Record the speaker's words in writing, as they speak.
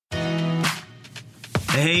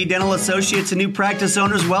Hey, dental associates and new practice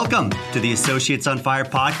owners, welcome to the Associates on Fire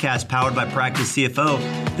podcast powered by Practice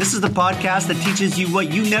CFO. This is the podcast that teaches you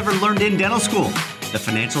what you never learned in dental school, the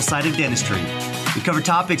financial side of dentistry. We cover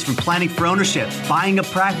topics from planning for ownership, buying a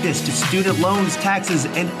practice, to student loans, taxes,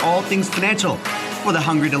 and all things financial for the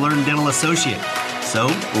hungry to learn dental associate. So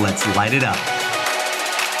let's light it up.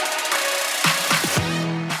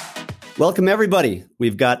 Welcome, everybody.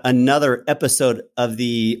 We've got another episode of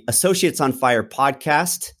the Associates on Fire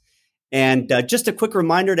podcast. And just a quick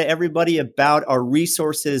reminder to everybody about our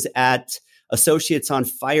resources at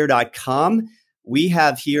associatesonfire.com. We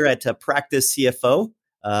have here at Practice CFO.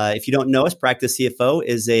 If you don't know us, Practice CFO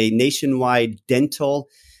is a nationwide dental,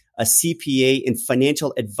 a CPA, and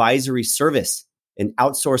financial advisory service, an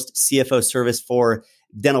outsourced CFO service for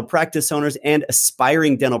dental practice owners and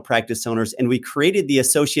aspiring dental practice owners. And we created the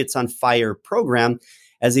Associates on Fire program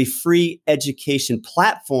as a free education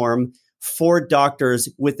platform for doctors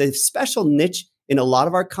with a special niche in a lot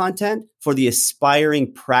of our content for the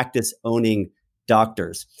aspiring practice owning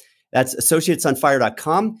doctors. That's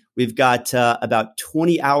associatesonfire.com. We've got about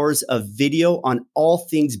 20 hours of video on all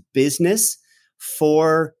things business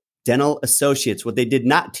for dental associates, what they did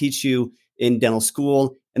not teach you in dental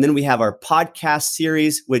school. And then we have our podcast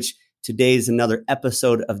series, which today is another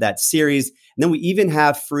episode of that series. And then we even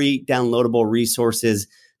have free downloadable resources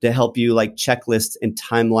to help you, like checklists and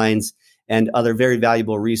timelines and other very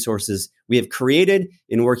valuable resources we have created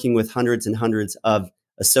in working with hundreds and hundreds of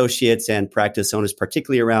associates and practice owners,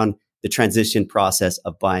 particularly around the transition process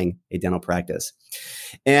of buying a dental practice.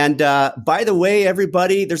 And by the way,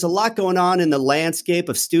 everybody, there's a lot going on in the landscape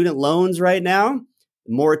of student loans right now.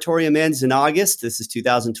 The moratorium ends in August. This is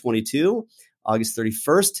 2022, August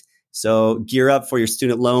 31st. So gear up for your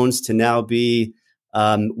student loans to now be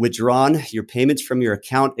withdrawn, your payments from your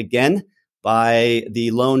account again by the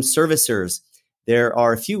loan servicers. There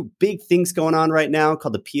are a few big things going on right now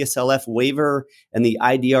called the PSLF waiver and the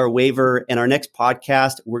IDR waiver. In our next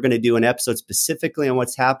podcast, we're going to do an episode specifically on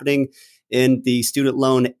what's happening in the student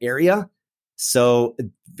loan area. So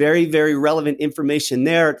very, very relevant information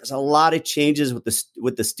there. There's a lot of changes with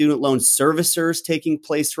the student loan servicers taking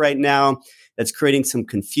place right now. That's creating some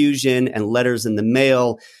confusion and letters in the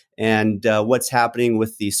mail and what's happening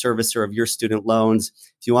with the servicer of your student loans.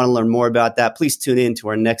 If you want to learn more about that, please tune in to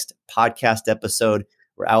our next podcast episode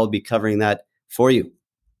where I will be covering that for you.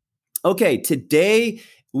 Okay, today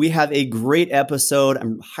we have a great episode.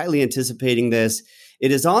 I'm highly anticipating this.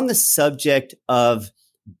 It is on the subject of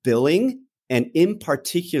billing, and in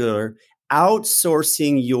particular,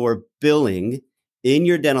 outsourcing your billing in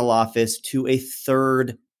your dental office to a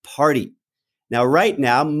third party. Now, right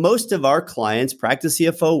now, most of our clients, Practice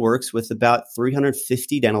CFO works with about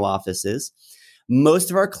 350 dental offices.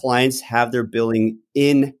 Most of our clients have their billing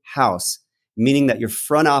in-house, meaning that your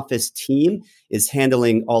front office team is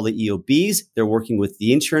handling all the EOBs. They're working with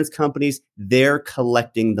the insurance companies. They're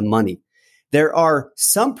collecting the money. There are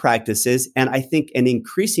some practices, and I think an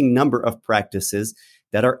increasing number of practices,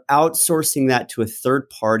 that are outsourcing that to a third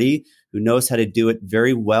party who knows how to do it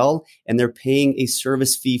very well, and they're paying a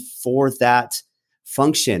service fee for that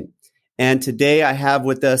function. And today I have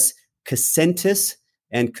with us Cosentus,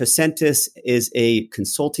 and Cosentus is a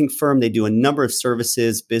consulting firm. They do a number of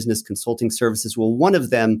services, business consulting services. Well, one of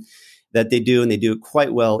them that they do, and they do it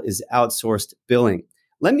quite well, is outsourced billing.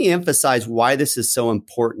 Let me emphasize why this is so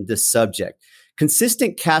important, this subject.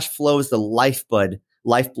 Consistent cash flow is the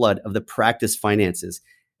lifeblood of the practice finances.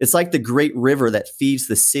 It's like the great river that feeds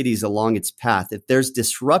the cities along its path. If there's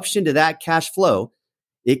disruption to that cash flow,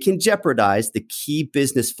 it can jeopardize the key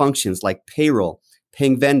business functions like payroll,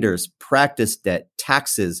 paying vendors, practice debt,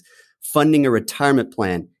 taxes, funding a retirement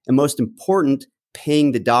plan, and most important,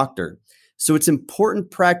 paying the doctor. So it's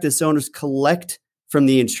important practice owners collect from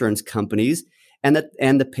the insurance companies and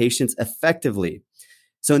the patients effectively.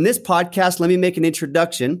 So in this podcast, let me make an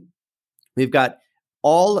introduction. We got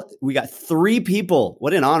three people.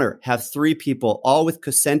 What an honor. Have three people, all with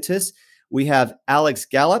Cosentus. We have Alex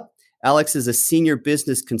Gallup. Alex is a senior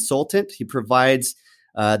business consultant. He provides,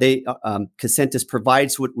 Cosentus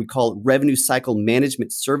provides what we call revenue cycle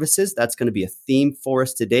management services. That's going to be a theme for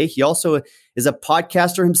us today. He also is a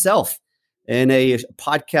podcaster himself in a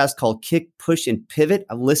podcast called Kick, Push, and Pivot.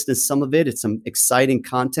 I've listened to some of it. It's some exciting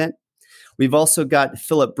content. We've also got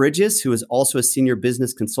Bridges, who is also a senior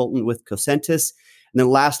business consultant with Cosentus. And then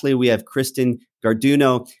lastly, we have Krysten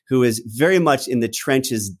Garduno, who is very much in the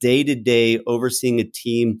trenches day to day, overseeing a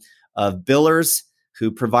team of billers who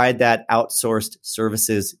provide that outsourced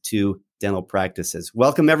services to dental practices.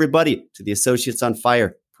 Welcome, everybody, to the Associates on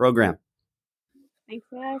Fire program. Thanks,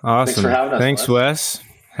 Wes. Awesome. Thanks for having us. Thanks, Wes.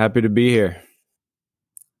 Happy to be here.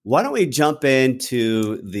 Why don't we jump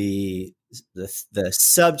into the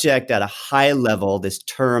subject at a high level? This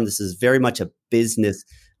term, this is very much a business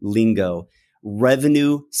lingo,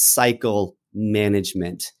 revenue cycle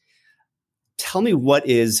management. Tell me, what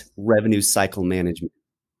is revenue cycle management?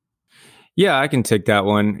 Yeah, I can take that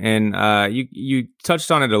one. And you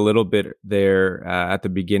touched on it a little bit there at the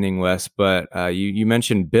beginning, Wes, but you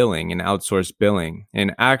mentioned billing and outsourced billing.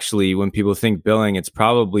 And actually, when people think billing, it's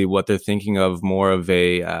probably what they're thinking of more of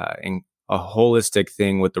a holistic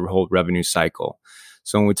thing with the whole revenue cycle.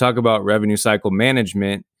 So when we talk about revenue cycle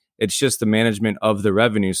management, it's just the management of the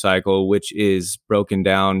revenue cycle, which is broken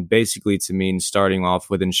down basically to mean starting off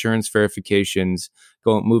with insurance verifications,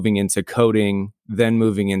 moving into coding, then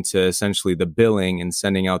moving into essentially the billing and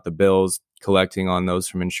sending out the bills, collecting on those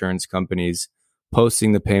from insurance companies,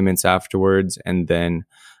 posting the payments afterwards, and then,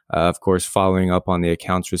 of course, following up on the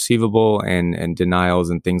accounts receivable and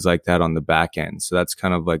denials and things like that on the back end. So that's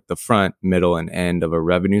kind of like the front, middle, and end of a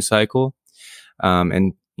revenue cycle.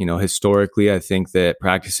 And historically, I think that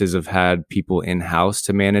practices have had people in-house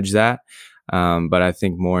to manage that. But I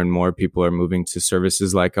think more and more people are moving to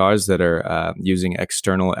services like ours that are using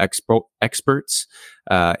external experts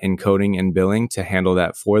in coding and billing to handle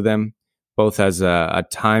that for them, both as a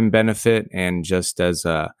time benefit and just as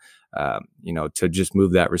to just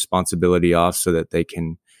move that responsibility off so that they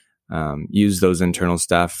can use those internal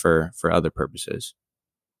staff for other purposes.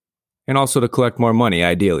 And also to collect more money,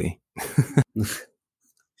 ideally.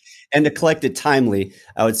 And to collect it timely,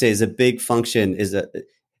 I would say, is a big function.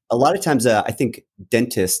 A lot of times, I think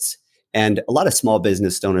dentists and a lot of small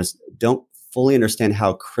business owners don't fully understand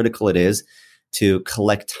how critical it is to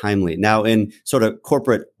collect timely. Now, in sort of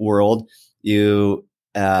corporate world, you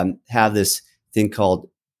have this thing called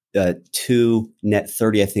 2 net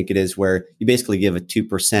 30, I think it is, where you basically give a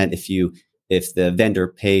 2% if the vendor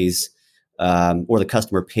pays or the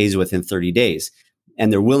customer pays within 30 days.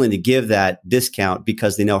 And they're willing to give that discount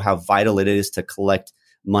because they know how vital it is to collect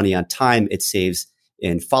money on time. It saves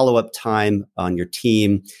in follow-up time on your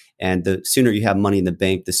team. And the sooner you have money in the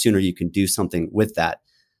bank, the sooner you can do something with that.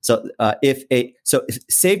 So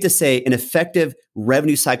safe to say, an effective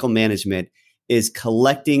revenue cycle management is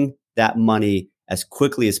collecting that money as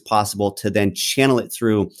quickly as possible to then channel it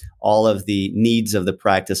through all of the needs of the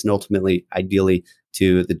practice and ultimately, ideally,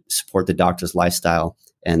 to support the doctor's lifestyle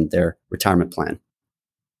and their retirement plan.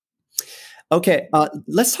 Okay,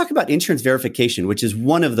 let's talk about insurance verification, which is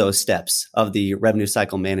one of those steps of the revenue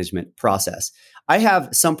cycle management process. I have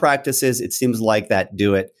some practices, it seems like, that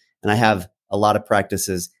do it, and I have a lot of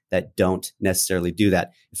practices that don't necessarily do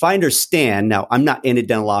that. If I understand, now I'm not in a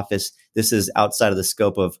dental office, this is outside of the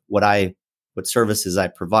scope of what services I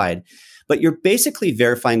provide, but you're basically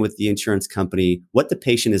verifying with the insurance company what the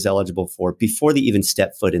patient is eligible for before they even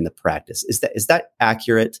step foot in the practice. Is that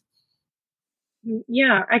accurate?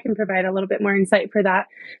 Yeah, I can provide a little bit more insight for that.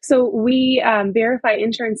 So we verify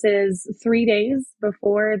insurances 3 days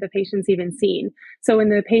before the patient's even seen. So when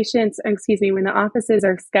the offices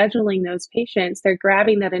are scheduling those patients, they're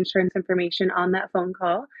grabbing that insurance information on that phone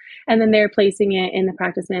call, and then they're placing it in the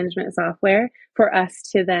practice management software for us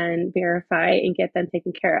to then verify and get them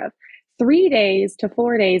taken care of. 3 days to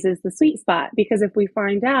 4 days is the sweet spot, because if we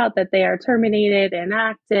find out that they are terminated,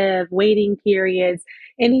 inactive, waiting periods,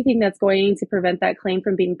 anything that's going to prevent that claim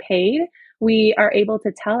from being paid, we are able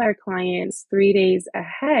to tell our clients 3 days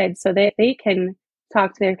ahead so that they can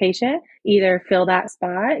talk to their patient, either fill that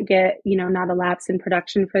spot, get, not a lapse in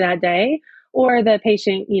production for that day, or the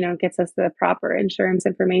patient, gets us the proper insurance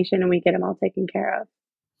information and we get them all taken care of.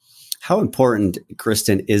 How important,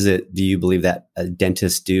 Krysten, is it, do you believe, that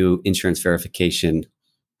dentists do insurance verification?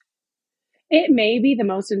 It may be the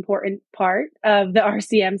most important part of the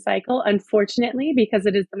RCM cycle, unfortunately, because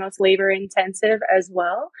it is the most labor intensive as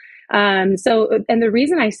well. And the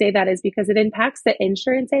reason I say that is because it impacts the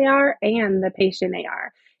insurance AR and the patient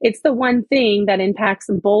AR. It's the one thing that impacts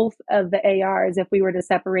both of the ARs if we were to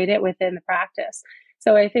separate it within the practice.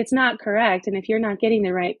 So if it's not correct, and if you're not getting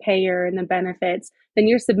the right payer and the benefits, then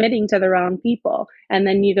you're submitting to the wrong people. And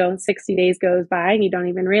then 60 days goes by and you don't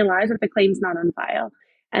even realize that the claim's not on file.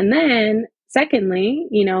 And then secondly,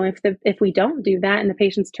 if we don't do that and the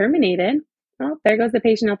patient's terminated, well, there goes the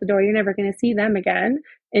patient out the door. You're never going to see them again.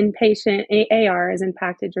 And patient AR is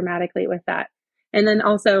impacted dramatically with that. And then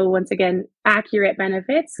also, once again, accurate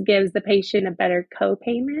benefits gives the patient a better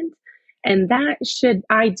co-payment. And that should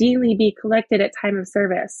ideally be collected at time of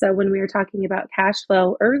service. So when we were talking about cash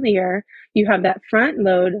flow earlier, you have that front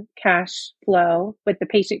load cash flow with the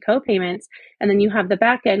patient co-payments, and then you have the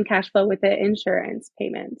back end cash flow with the insurance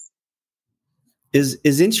payments.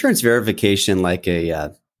 Is insurance verification like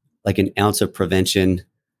an ounce of prevention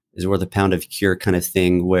is worth a pound of cure kind of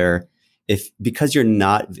thing, where if you're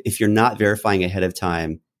not verifying ahead of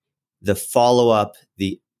time, the follow up,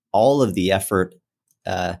 all of the effort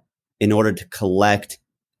in order to collect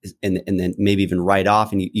and then maybe even write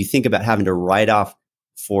off, and you think about having to write off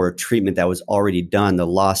for a treatment that was already done, the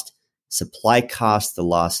lost supply costs, the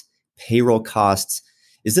lost payroll costs.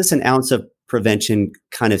 Is this an ounce of prevention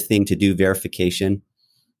kind of thing to do verification?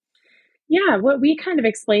 Yeah, what we kind of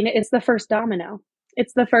explain it's the first domino.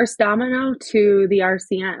 It's the first domino to the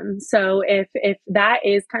RCM. So if that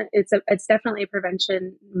is it's definitely a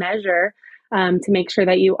prevention measure to make sure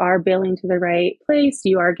that you are billing to the right place,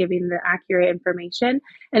 you are giving the accurate information.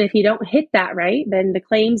 And if you don't hit that right, then the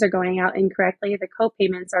claims are going out incorrectly, the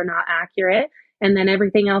co-payments are not accurate, and then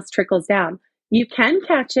everything else trickles down. You can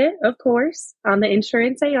catch it, of course, on the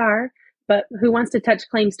insurance AR, but who wants to touch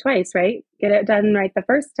claims twice, right? Get it done right the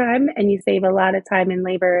first time, and you save a lot of time and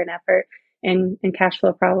labor and effort and cash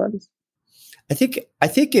flow problems. I think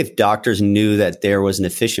if doctors knew that there was an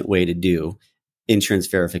efficient way to do insurance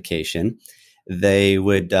verification, they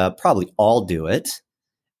would probably all do it.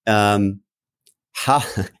 How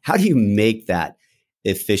do you make that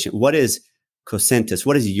efficient? What is Cosentus?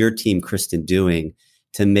 What is your team, Krysten, doing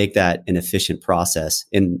to make that an efficient process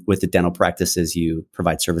with the dental practices you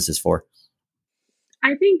provide services for?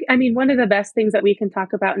 I mean, one of the best things that we can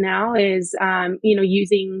talk about now is,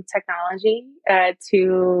 using technology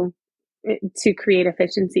to create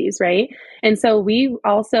efficiencies, right? And so we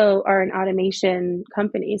also are an automation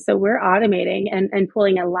company. So we're automating and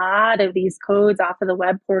pulling a lot of these codes off of the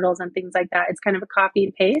web portals and things like that. It's kind of a copy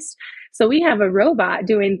and paste. So we have a robot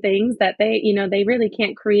doing things that they really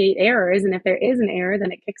can't create errors. And if there is an error,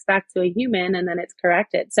 then it kicks back to a human and then it's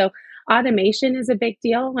corrected. So automation is a big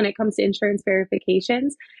deal when it comes to insurance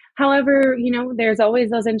verifications. However, there's always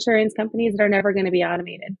those insurance companies that are never going to be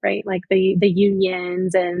automated, right? Like the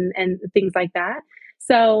unions and things like that.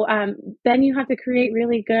 So then you have to create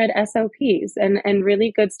really good SOPs and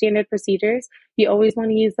really good standard procedures. You always want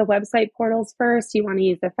to use the website portals first. You want to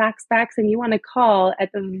use the fax backs, and you want to call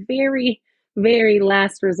at the very, very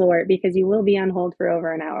last resort, because you will be on hold for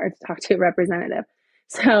over an hour to talk to a representative.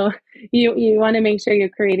 So you want to make sure you're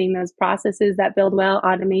creating those processes that build well.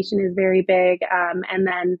 Automation is very big. And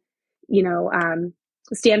then,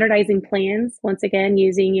 standardizing plans, once again,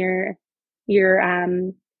 using your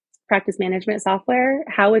practice management software,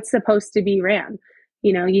 how it's supposed to be ran.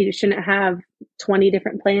 You shouldn't have 20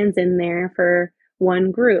 different plans in there for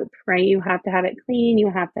one group, right? You have to have it clean.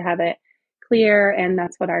 You have to have it clear. And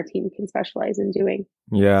that's what our team can specialize in doing.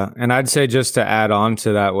 Yeah. And I'd say, just to add on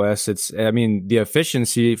to that, Wes, the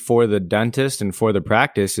efficiency for the dentist and for the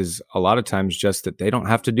practice is a lot of times just that they don't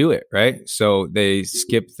have to do it, right? So they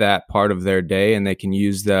skip that part of their day and they can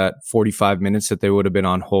use that 45 minutes that they would have been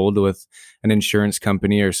on hold with an insurance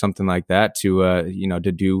company or something like that to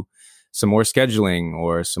do some more scheduling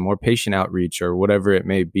or some more patient outreach or whatever it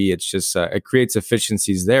may be. It's just, it creates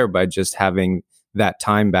efficiencies there by just having that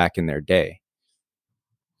time back in their day.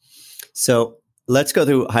 So let's go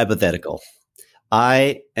through hypothetical.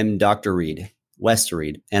 I am Dr. Reed, Wes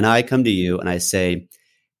Reed, and I come to you and I say,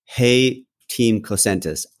 hey, Team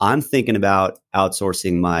Cosentus, I'm thinking about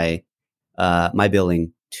outsourcing my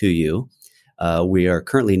billing to you. We are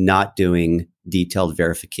currently not doing detailed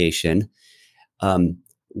verification.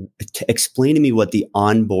 Explain to me what the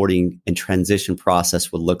onboarding and transition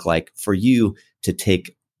process would look like for you to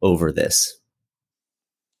take over this.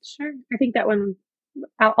 Sure. I think that one,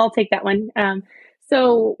 I'll take that one.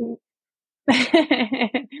 So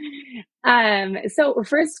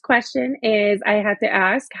first question is, I have to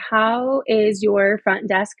ask, how is your front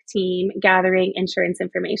desk team gathering insurance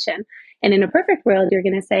information? And in a perfect world, you're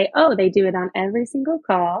going to say, oh, they do it on every single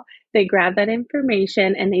call. They grab that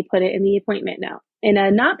information and they put it in the appointment note. In a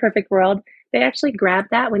not perfect world, they actually grab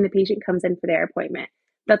that when the patient comes in for their appointment.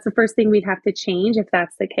 That's the first thing we'd have to change if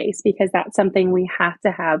that's the case, because that's something we have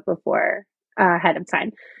to have before ahead of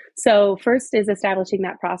time. So first is establishing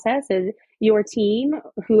that process is your team,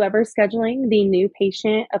 whoever's scheduling the new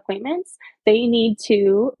patient appointments, they need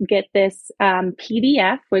to get this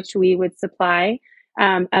PDF, which we would supply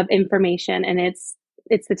of information. And it's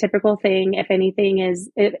the typical thing. If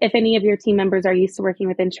any of your team members are used to working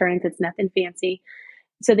with insurance, it's nothing fancy.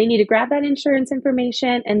 So they need to grab that insurance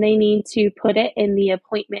information and they need to put it in the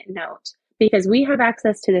appointment note, because we have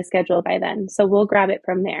access to the schedule by then. So we'll grab it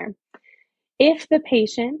from there. If the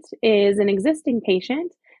patient is an existing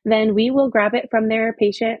patient, then we will grab it from their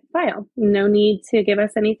patient file. No need to give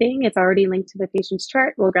us anything. It's already linked to the patient's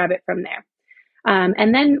chart. We'll grab it from there.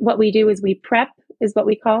 And then what we do is we prep, is what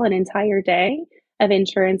we call an entire day. of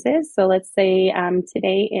insurances. So let's say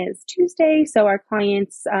today is Tuesday. So our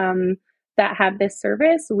clients that have this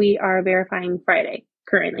service, we are verifying Friday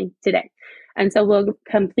currently today. And so we'll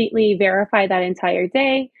completely verify that entire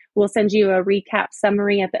day. We'll send you a recap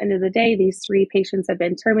summary at the end of the day. These 3 patients have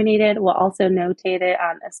been terminated. We'll also notate it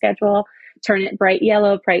on the schedule, turn it bright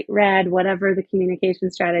yellow, bright red, whatever the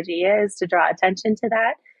communication strategy is to draw attention to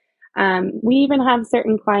that. We even have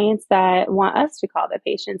certain clients that want us to call the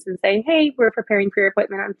patients and say, hey, we're preparing for your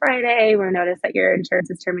appointment on Friday. We noticed that your insurance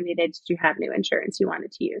is terminated. Did you have new insurance you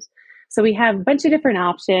wanted to use? So we have a bunch of different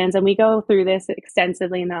options, and we go through this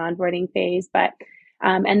extensively in the onboarding phase. But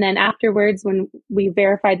and then afterwards, when we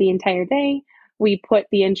verify the entire day, we put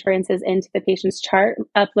the insurances into the patient's chart,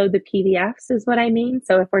 upload the PDFs is what I mean.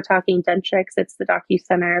 So if we're talking Dentrix, it's the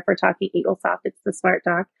DocuCenter. If we're talking EagleSoft, it's the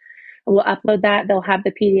SmartDoc. We'll upload that. They'll have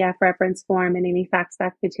the PDF reference form and any fax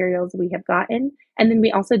back materials we have gotten. And then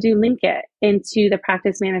we also do link it into the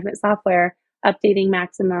practice management software, updating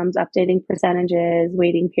maximums, updating percentages,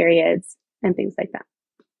 waiting periods, and things like that.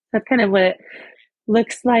 That's kind of what it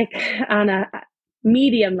looks like on a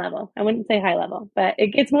medium level. I wouldn't say high level, but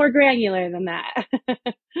it gets more granular than that.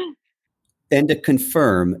 And to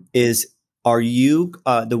confirm, are you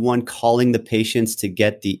the one calling the patients to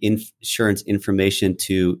get the insurance information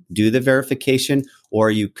to do the verification, or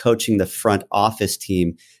are you coaching the front office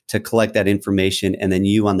team to collect that information, and then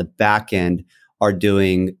you on the back end are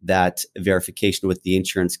doing that verification with the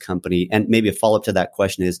insurance company? And maybe a follow-up to that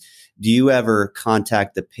question is, do you ever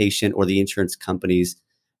contact the patient or the insurance companies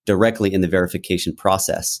directly in the verification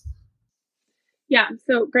process? Yeah,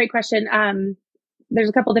 so great question. There's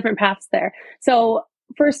a couple different paths there. So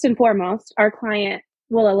first and foremost, our client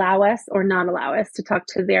will allow us or not allow us to talk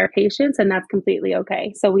to their patients, and that's completely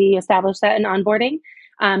okay. So we establish that in onboarding.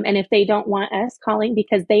 And if they don't want us calling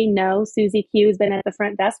because they know Susie Q has been at the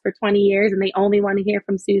front desk for 20 years and they only want to hear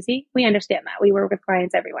from Susie, we understand that. We work with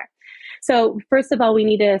clients everywhere. So first of all, we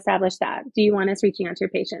need to establish that. Do you want us reaching out to your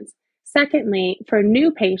patients? Secondly, for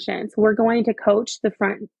new patients, we're going to coach the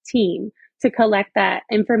front team to collect that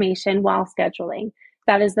information while scheduling.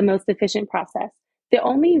 That is the most efficient process. The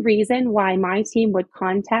only reason why my team would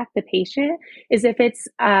contact the patient is if it's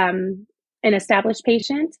an established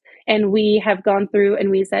patient and we have gone through and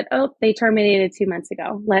we said, oh, they terminated 2 months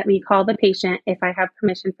ago. Let me call the patient if I have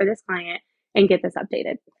permission for this client and get this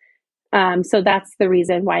updated. So that's the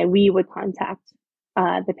reason why we would contact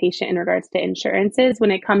the patient in regards to insurances when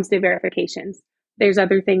it comes to verifications. There's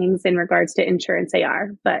other things in regards to insurance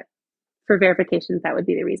AR, but for verifications, that would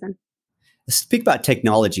be the reason. Let's speak about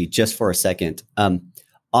technology just for a second.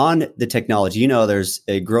 On the technology, there's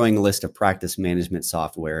a growing list of practice management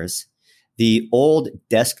softwares. The old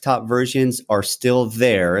desktop versions are still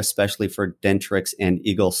there, especially for Dentrix and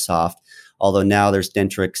EagleSoft, although now there's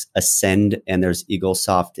Dentrix Ascend and there's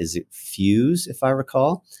EagleSoft, is it Fuse, if I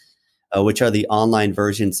recall, which are the online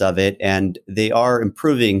versions of it. And they are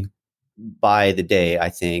improving by the day, I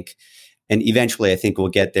think. And eventually, I think we'll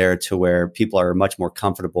get there to where people are much more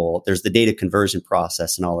comfortable. There's the data conversion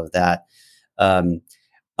process and all of that.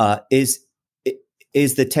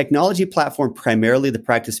 Is the technology platform primarily the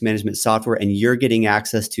practice management software, and you're getting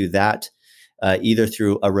access to that either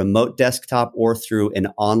through a remote desktop or through an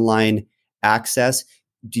online access?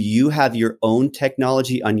 Do you have your own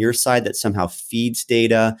technology on your side that somehow feeds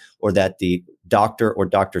data, or that the doctor or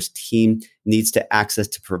doctor's team needs to access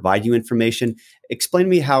to provide you information? Explain to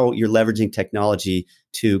me how you're leveraging technology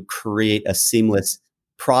to create a seamless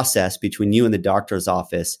process between you and the doctor's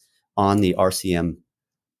office on the RCM.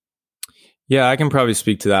 Yeah, I can probably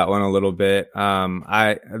speak to that one a little bit.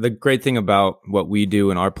 The great thing about what we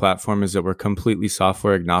do in our platform is that we're completely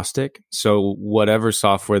software agnostic. So whatever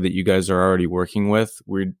software that you guys are already working with,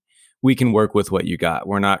 we can work with what you got.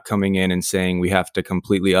 We're not coming in and saying we have to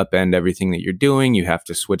completely upend everything that you're doing. You have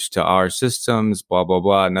to switch to our systems, blah, blah,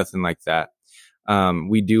 blah, nothing like that.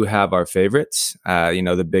 We do have our favorites,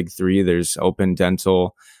 the big 3. There's Open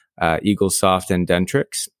Dental, EagleSoft, and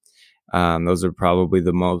Dentrix. Those are probably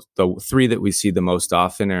the 3 that we see the most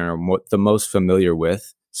often and are the most familiar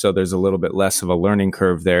with. So there's a little bit less of a learning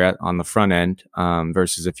curve there on the front end,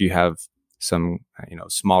 versus if you have some,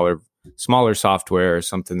 smaller software or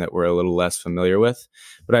something that we're a little less familiar with.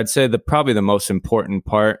 But I'd say probably the most important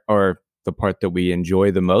part, or the part that we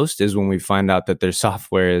enjoy the most, is when we find out that their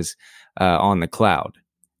software is on the cloud.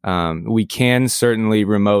 We can certainly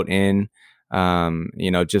remote in,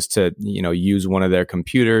 just to, use one of their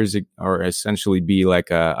computers, or essentially be like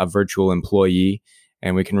a virtual employee,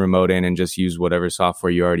 and we can remote in and just use whatever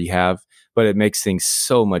software you already have. But it makes things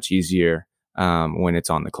so much easier when it's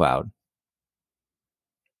on the cloud.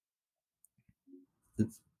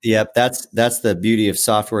 Yep, that's the beauty of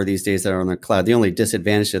software these days that are on the cloud. The only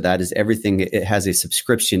disadvantage of that is everything it has a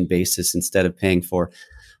subscription basis instead of paying for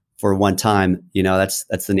one time. That's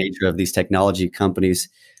the nature of these technology companies.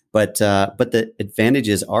 But the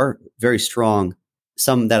advantages are very strong.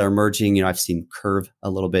 Some that are emerging, I've seen Curve a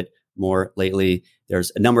little bit more lately.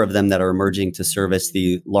 There's a number of them that are emerging to service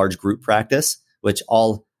the large group practice, which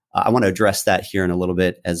I want to address that here in a little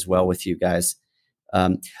bit as well with you guys.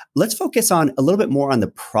 Let's focus on a little bit more on the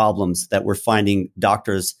problems that we're finding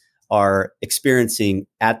doctors are experiencing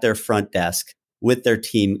at their front desk with their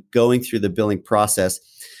team going through the billing process.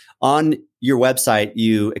 On your website,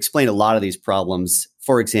 you explain a lot of these problems.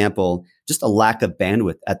 For example, just a lack of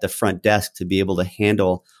bandwidth at the front desk to be able to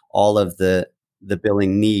handle all of the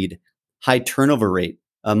billing need, high turnover rate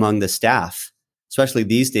among the staff, especially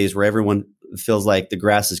these days where everyone feels like the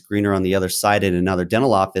grass is greener on the other side in another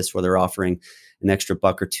dental office where they're offering an extra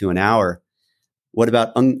buck or two an hour. What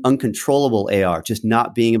about uncontrollable AR, just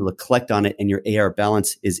not being able to collect on it and your AR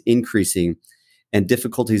balance is increasing, and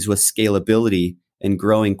difficulties with scalability and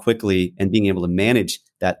growing quickly and being able to manage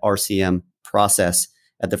that RCM process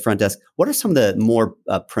at the front desk? What are some of the more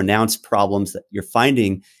pronounced problems that you're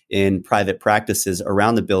finding in private practices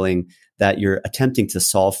around the billing that you're attempting to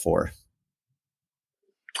solve for?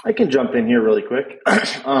 I can jump in here really quick.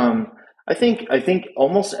 I think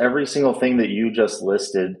almost every single thing that you just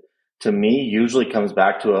listed to me usually comes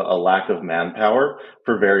back to a lack of manpower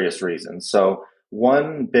for various reasons. So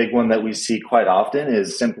one big one that we see quite often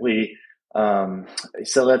is simply,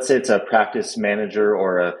 so let's say it's a practice manager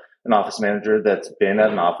or an office manager that's been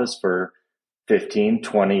at an office for 15,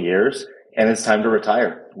 20 years, and it's time to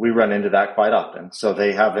retire. We run into that quite often. So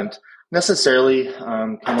they haven't necessarily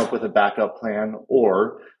come up with a backup plan,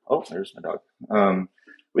 or, oh, there's my dog.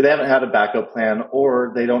 They haven't had a backup plan,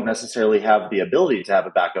 or they don't necessarily have the ability to have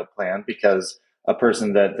a backup plan because a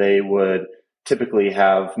person that they would typically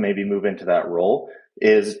have maybe move into that role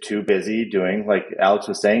is too busy doing, like Alex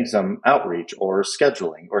was saying, some outreach or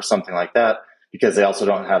scheduling or something like that, because they also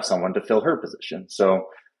don't have someone to fill her position. So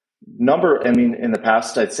in the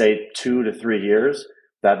past, I'd say 2 to 3 years,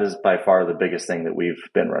 that is by far the biggest thing that we've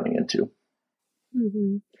been running into.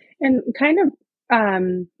 Mm-hmm. And kind of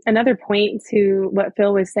another point to what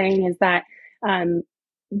Phil was saying is that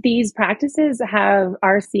these practices have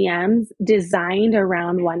RCMs designed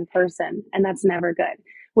around one person, and that's never good.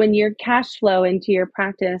 When your cash flow into your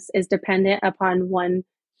practice is dependent upon one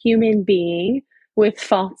human being with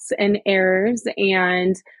faults and errors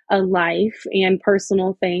and a life and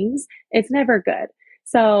personal things, it's never good.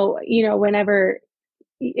 So,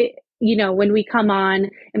 when we come on,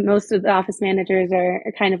 and most of the office managers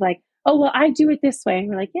are kind of like, oh, well, I do it this way. And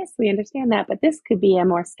we're like, yes, we understand that, but this could be a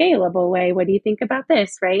more scalable way. What do you think about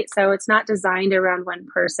this? Right. So it's not designed around one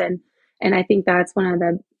person. And I think that's one of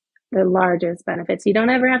the largest benefits. You don't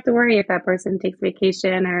ever have to worry if that person takes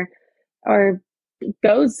vacation or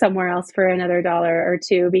goes somewhere else for another dollar or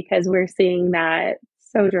two, because we're seeing that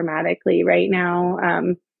so dramatically right now.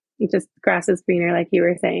 Just grass is greener, like you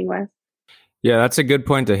were saying, Wes. Yeah, that's a good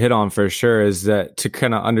point to hit on for sure, is that to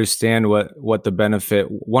kind of understand what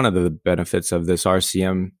one of the benefits of this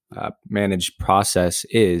RCM managed process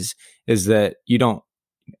is that you don't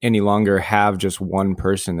any longer have just one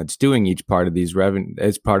person that's doing each part of these revenue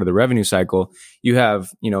as part of the revenue cycle. You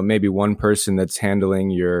have, maybe one person that's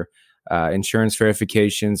handling your insurance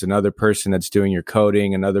verifications, another person that's doing your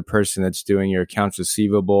coding, another person that's doing your accounts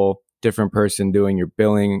receivable, different person doing your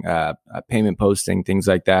billing, payment posting, things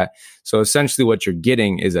like that. So essentially what you're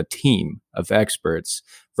getting is a team of experts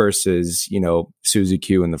versus, Susie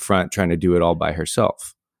Q in the front trying to do it all by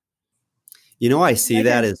herself. I see like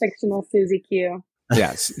that as fictional Susie Q.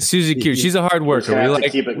 Yes, Susie Q. She's a hard worker. We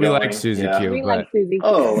like Susie Q. We like Susie Q.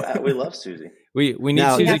 Oh, we love Susie. We need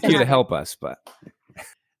Susie Q to help us, but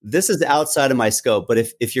this is outside of my scope. But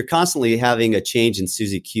if you're constantly having a change in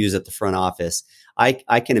Susie Q's at the front office,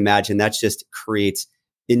 I can imagine that just creates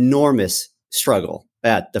enormous struggle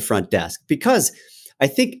at the front desk, because I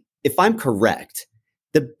think, if I'm correct,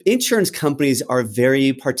 the insurance companies are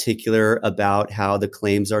very particular about how the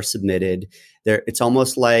claims are submitted. It's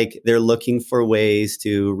almost like they're looking for ways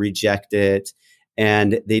to reject it,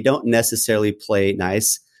 and they don't necessarily play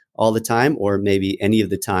nice all the time, or maybe any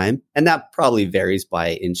of the time. And that probably varies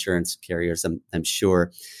by insurance carriers, I'm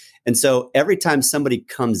sure. And so every time somebody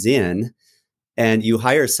comes in and you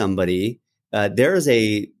hire somebody, there is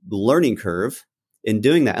a learning curve in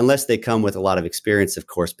doing that, unless they come with a lot of experience, of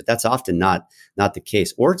course, but that's often not the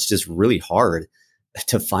case. Or it's just really hard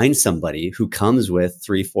to find somebody who comes with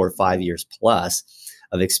 3, 4, 5 years plus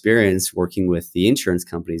of experience working with the insurance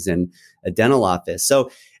companies in a dental office.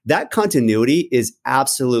 So that continuity is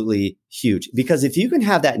absolutely huge, because if you can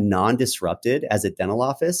have that non-disrupted as a dental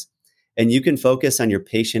office, and you can focus on your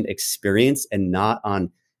patient experience and not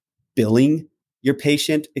on billing your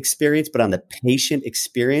patient experience, but on the patient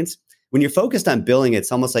experience. When you're focused on billing,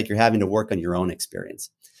 it's almost like you're having to work on your own experience.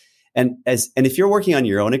 And if you're working on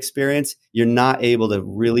your own experience, you're not able to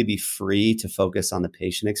really be free to focus on the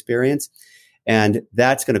patient experience. And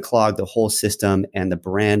that's going to clog the whole system and the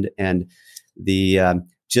brand and the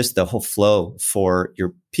just the whole flow for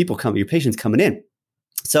your patients coming in.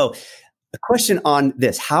 So a question on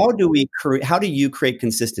this: how do you create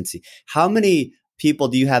consistency? How many people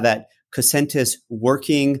do you have at Cosentus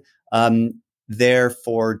working there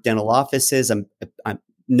for dental offices? I'm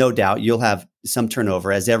no doubt you'll have some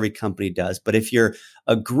turnover, as every company does. But if you're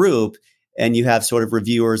a group and you have sort of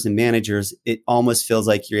reviewers and managers, it almost feels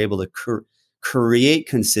like you're able to create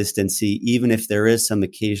consistency, even if there is some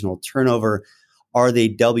occasional turnover. Are they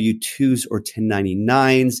W-2s or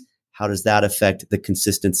 1099s? How does that affect the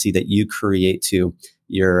consistency that you create to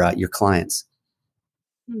your clients?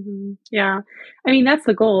 Mm-hmm. Yeah. I mean, that's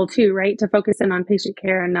the goal too, right? To focus in on patient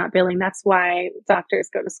care and not billing. That's why doctors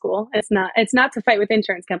go to school. It's not to fight with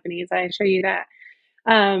insurance companies. I assure you that.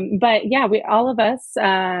 But yeah, all of us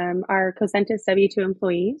are Cosentus W-2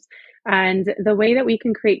 employees. And the way that we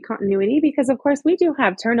can create continuity, because of course we do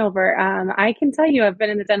have turnover. I can tell you, I've been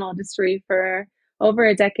in the dental industry for over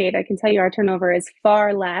a decade. I can tell you our turnover is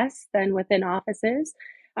far less than within offices,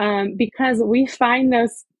 because we find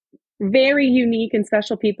those very unique and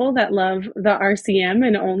special people that love the RCM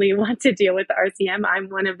and only want to deal with the RCM. I'm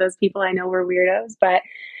one of those people. I know we're weirdos, but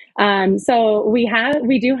so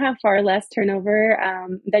we do have far less turnover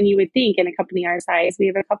than you would think in a company our size. We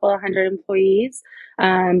have a couple of hundred employees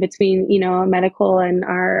between medical and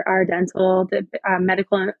our dental, the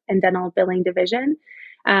medical and dental billing division.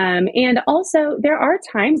 And also there are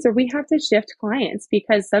times where we have to shift clients,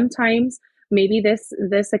 because sometimes maybe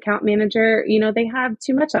this account manager, they have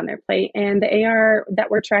too much on their plate, and the AR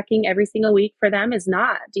that we're tracking every single week for them is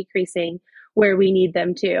not decreasing where we need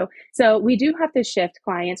them to. So we do have to shift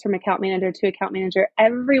clients from account manager to account manager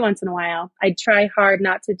every once in a while. I try hard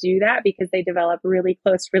not to do that because they develop really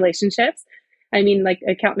close relationships. I mean, like,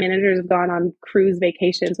 account managers have gone on cruise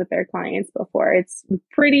vacations with their clients before. It's a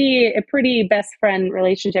pretty best friend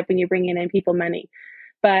relationship when you're bringing in people money.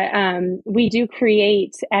 But we do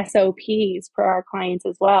create SOPs for our clients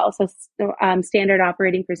as well. So standard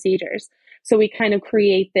operating procedures. So we kind of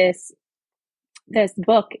create this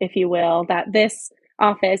book, if you will, that this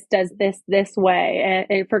office does this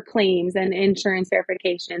way for claims and insurance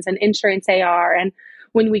verifications and insurance AR. And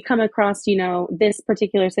when we come across, this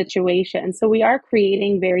particular situation. So we are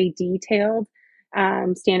creating very detailed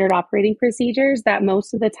standard operating procedures that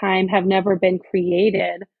most of the time have never been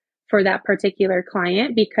created for that particular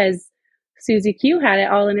client, because Susie Q had it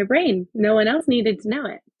all in her brain. No one else needed to know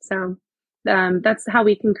it. So that's how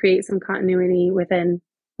we can create some continuity within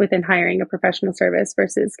hiring a professional service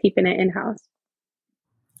versus keeping it in-house.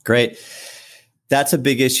 Great. That's a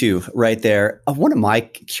big issue right there. One of my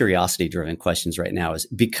curiosity-driven questions right now is,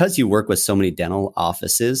 because you work with so many dental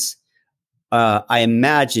offices, I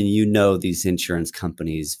imagine these insurance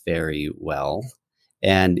companies very well.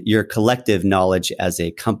 And your collective knowledge as a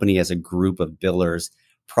company, as a group of billers,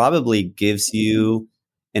 probably gives you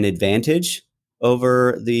an advantage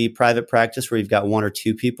over the private practice where you've got one or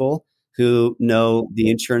two people who know the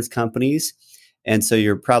insurance companies. And so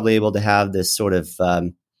you're probably able to have this sort of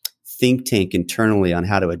think tank internally on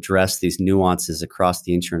how to address these nuances across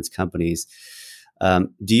the insurance companies.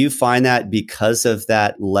 Do you find that because of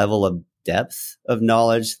that level of depth of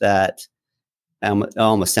knowledge that it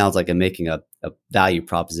almost sounds like I'm making a value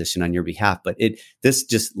proposition on your behalf, but this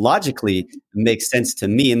just logically makes sense to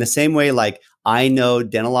me in the same way, like I know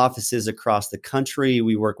dental offices across the country.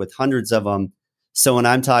 We work with hundreds of them. So when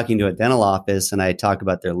I'm talking to a dental office and I talk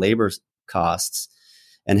about their labor costs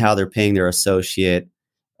and how they're paying their associate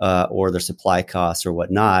or their supply costs or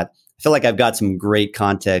whatnot, I feel like I've got some great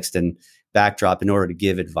context and backdrop in order to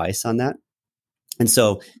give advice on that. And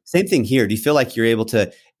so same thing here. Do you feel like you're able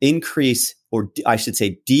to increase, or I should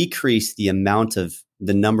say decrease, the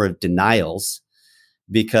number of denials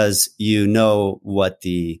because you know what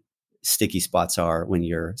the sticky spots are when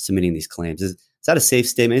you're submitting these claims? Is that a safe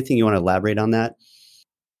statement? Anything you want to elaborate on that?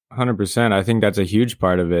 100%. I think that's a huge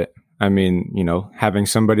part of it. I mean, having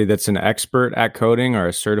somebody that's an expert at coding or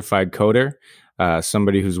a certified coder,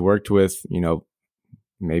 somebody who's worked with,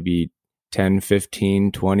 maybe 10,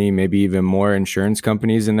 15, 20, maybe even more insurance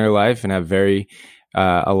companies in their life and have very,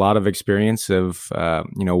 a lot of experience of,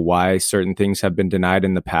 why certain things have been denied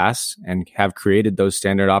in the past and have created those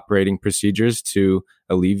standard operating procedures to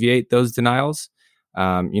alleviate those denials.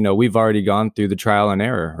 We've already gone through the trial and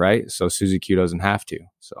error, right? So Suzy Q doesn't have to.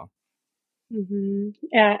 So.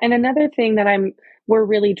 Yeah. And another thing that we're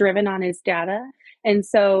really driven on is data. And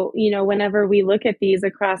so, whenever we look at these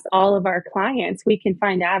across all of our clients, we can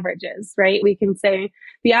find averages, right? We can say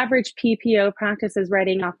the average PPO practice is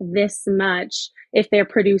writing off this much if they're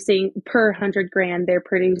producing per 100 grand they're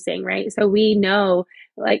producing, right? So we know,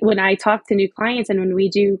 like when I talk to new clients and when we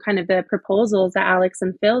do kind of the proposals that Alex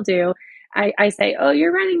and Phil do, I say, oh,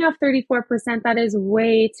 you're running off 34%. That is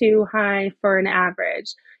way too high for an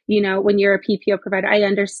average. When you're a PPO provider, I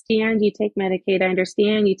understand you take Medicaid, I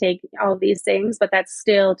understand you take all these things, but that's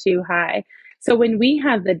still too high. So when we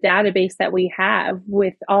have the database that we have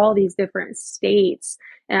with all these different states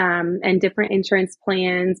and different insurance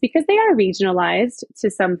plans, because they are regionalized to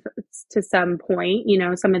some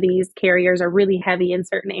point, some of these carriers are really heavy in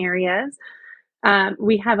certain areas.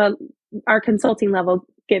 We have our consulting level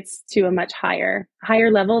gets to a much higher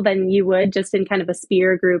level than you would just in kind of a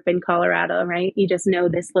spear group in Colorado, right? You just know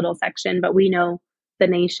this little section, but we know the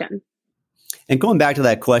nation. And going back to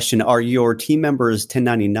that question, are your team members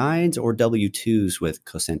 1099s or W-2s with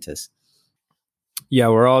Cosentus? Yeah,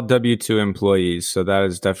 we're all W-2 employees, so that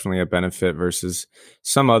is definitely a benefit versus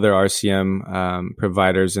some other RCM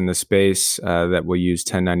providers in the space that will use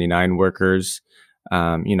 1099 workers.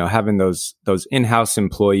 Having those in-house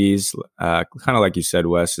employees, kind of like you said,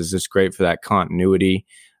 Wes, is just great for that continuity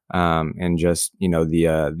and just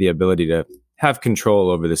the ability to have control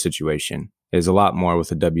over the situation is a lot more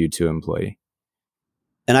with a W-2 employee.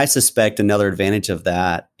 And I suspect another advantage of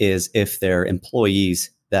that is if they're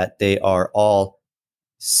employees, that they are all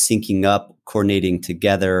syncing up, coordinating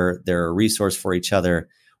together, they're a resource for each other.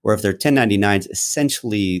 Or if they're 1099s,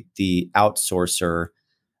 essentially the outsourcer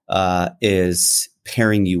is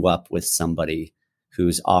pairing you up with somebody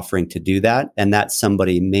who's offering to do that. And that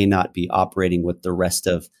somebody may not be operating with the rest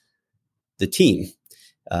of the team.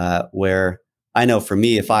 Where I know for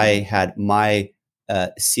me, if I had my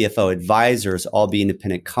CFO advisors all be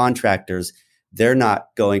independent contractors, they're not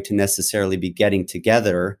going to necessarily be getting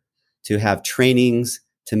together to have trainings,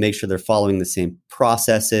 to make sure they're following the same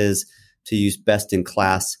processes, to use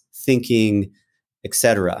best-in-class thinking,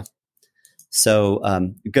 etc. So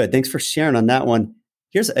good. Thanks for sharing on that one.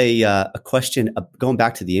 Here's a question going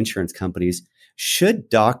back to the insurance companies. Should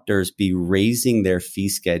doctors be raising their fee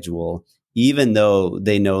schedule even though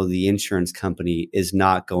they know the insurance company is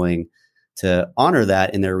not going to honor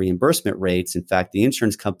that in their reimbursement rates? In fact, the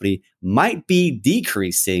insurance company might be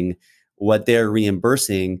decreasing what they're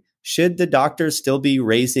reimbursing. Should the doctors still be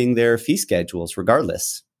raising their fee schedules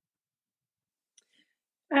regardless?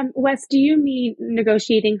 Wes, do you mean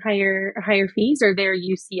negotiating higher fees or their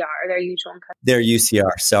UCR, their usual income? Their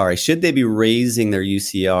UCR, sorry. Should they be raising their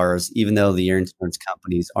UCRs even though the insurance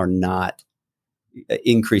companies are not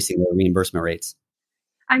increasing their reimbursement rates?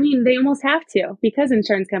 I mean, they almost have to because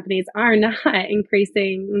insurance companies are not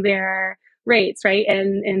increasing their rates, right?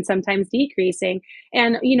 And sometimes decreasing.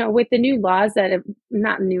 And, with the new laws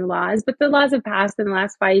not new laws, but the laws have passed in the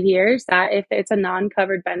last 5 years that if it's a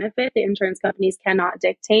non-covered benefit, the insurance companies cannot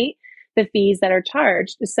dictate the fees that are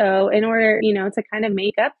charged. So in order, to kind of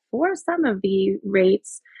make up for some of the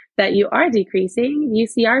rates that you are decreasing,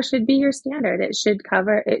 UCR should be your standard. It should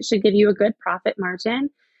give you a good profit margin.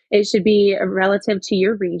 It should be relative to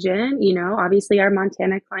your region. Obviously our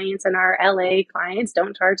Montana clients and our LA clients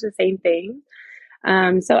don't charge the same thing.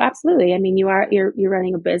 So absolutely. I mean, you're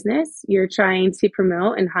running a business. You're trying to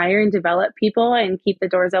promote and hire and develop people and keep the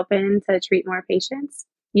doors open to treat more patients.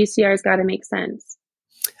 UCR's got to make sense.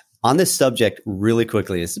 On this subject, really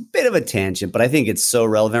quickly, it's a bit of a tangent, but I think it's so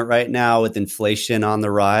relevant right now with inflation on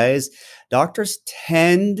the rise. Doctors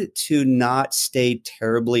tend to not stay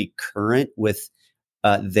terribly current with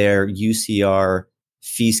their UCR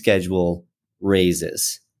fee schedule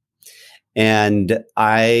raises. And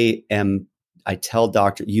I tell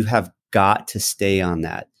doctors, you have got to stay on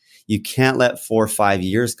that. You can't let 4 or 5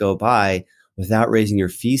 years go by without raising your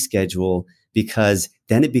fee schedule, because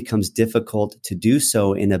then it becomes difficult to do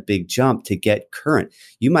so in a big jump to get current.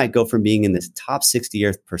 You might go from being in this top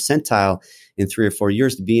 60th percentile in 3 or 4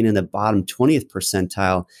 years to being in the bottom 20th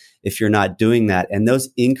percentile if you're not doing that. And those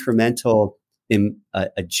incremental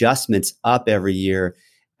adjustments up every year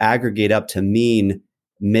aggregate up to mean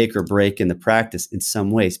make or break in the practice in some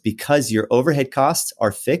ways, because your overhead costs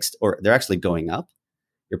are fixed or they're actually going up.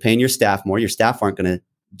 You're paying your staff more. Your staff aren't going to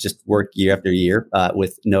just work year after year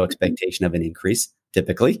with no expectation of an increase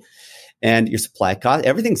typically. and your supply cost,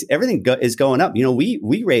 everything is going up.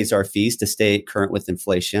 We raise our fees to stay current with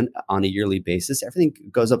inflation on a yearly basis. Everything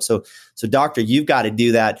goes up. So doctor, you've got to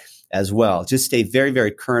do that as well. Just stay very,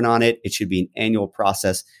 very current on it. It should be an annual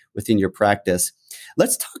process within your practice.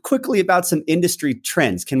 Let's talk quickly about some industry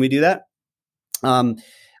trends. Can we do that? I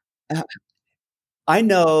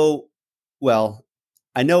know what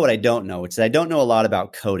I don't know, which is I don't know a lot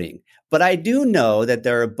about coding, but I do know that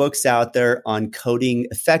there are books out there on coding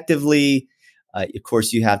effectively. Of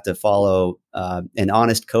course, you have to follow an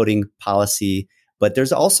honest coding policy, but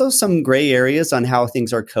there's also some gray areas on how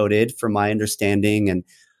things are coded, from my understanding, and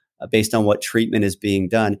based on what treatment is being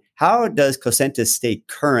done. How does Cosentus stay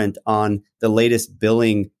current on the latest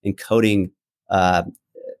billing and coding?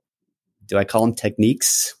 Do I call them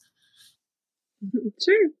techniques?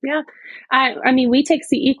 Sure. Yeah. I mean, we take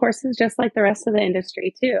CE courses just like the rest of the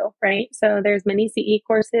industry too, right? So there's many CE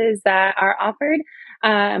courses that are offered.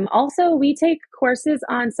 Also, we take courses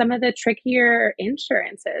on some of the trickier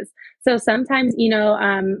insurances. So sometimes,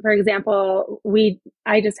 for example,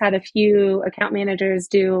 I just had a few account managers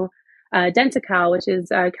do Denti-Cal, which is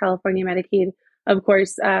California Medicaid, of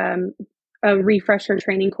course, a refresher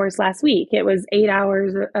training course last week. It was 8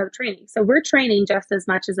 hours of training. So we're training just as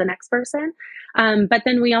much as the next person. But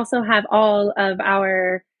then we also have all of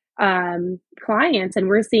our clients, and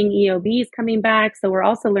we're seeing EOBs coming back. So we're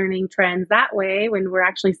also learning trends that way when we're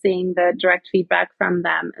actually seeing the direct feedback from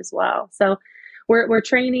them as well. So we're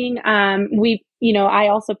training. I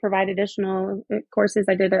also provide additional courses.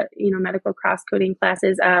 I did medical cross coding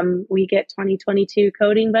classes. We get 2022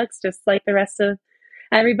 coding books just like the rest of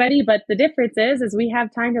everybody. But the difference is we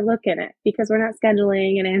have time to look in it because we're not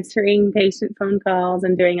scheduling and answering patient phone calls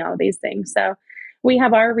and doing all these things. So we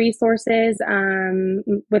have our resources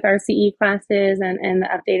with our CE classes and the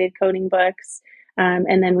updated coding books.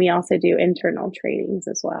 And then we also do internal trainings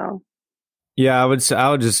as well. Yeah, I would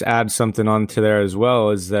just add something onto there as well,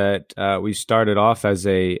 is that we started off as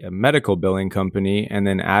a medical billing company and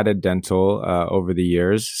then added dental over the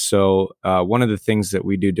years. So one of the things that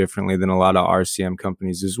we do differently than a lot of RCM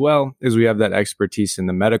companies as well is we have that expertise in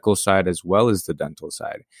the medical side as well as the dental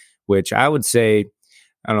side, which I would say,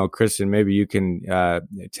 I don't know, Krysten, maybe you can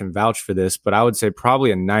vouch for this, but I would say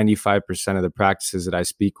probably 95% of the practices that I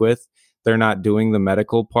speak with, they're not doing the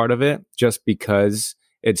medical part of it just because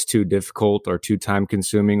it's too difficult or too time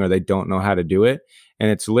consuming, or they don't know how to do it.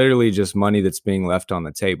 And it's literally just money that's being left on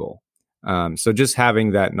the table. So just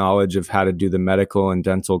having that knowledge of how to do the medical and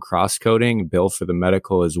dental cross coding, bill for the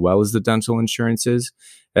medical as well as the dental insurances,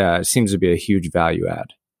 seems to be a huge value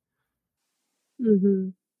add. Mm-hmm.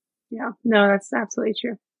 Yeah, no, that's absolutely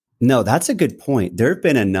true. No, that's a good point. There have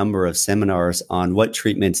been a number of seminars on what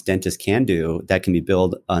treatments dentists can do that can be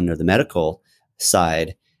billed under the medical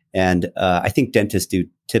side. And I think dentists do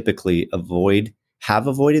typically have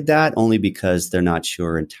avoided that only because they're not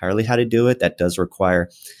sure entirely how to do it. That does require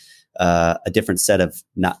a different set of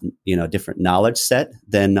different knowledge set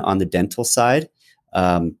than on the dental side.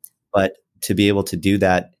 But to be able to do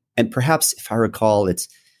that, and perhaps if I recall, it's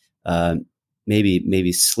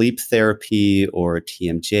maybe sleep therapy or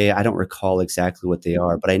TMJ. I don't recall exactly what they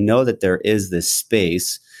are, but I know that there is this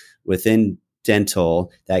space within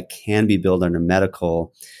dental that can be billed under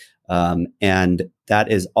medical. And that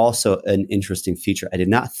is also an interesting feature I did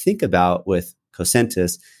not think about with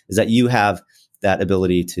Cosentus, is that you have that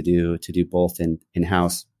ability to do both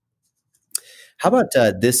in-house. How about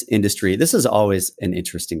this industry? This is always an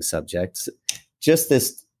interesting subject. Just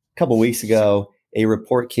this couple weeks ago, a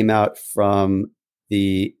report came out from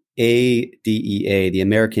the ADEA, the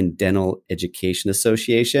American Dental Education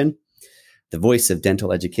Association, the voice of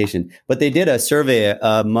dental education. But they did a survey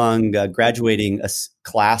among graduating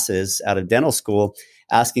classes out of dental school,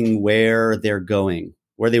 asking where they're going,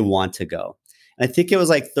 where they want to go. And I think it was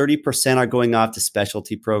like 30% are going off to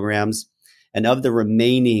specialty programs. And of the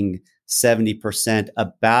remaining 70%,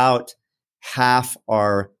 about half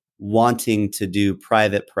are wanting to do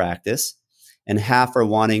private practice, and half are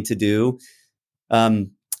wanting to do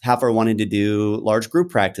large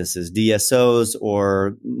group practices, DSOs,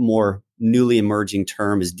 or more newly emerging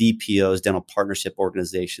term is DPOs, dental partnership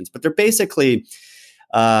organizations. But they're basically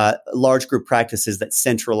large group practices that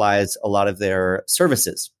centralize a lot of their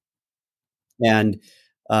services. And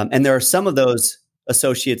there are some of those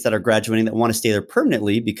associates that are graduating that want to stay there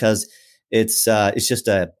permanently because it's just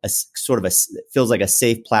a sort of it feels like a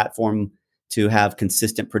safe platform to have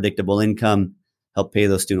consistent, predictable income, help pay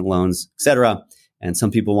those student loans, et cetera. And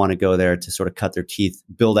some people want to go there to sort of cut their teeth,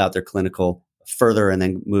 build out their clinical further, and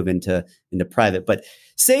then move into private. But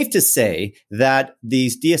safe to say that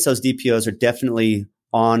these DSOs, DPOs are definitely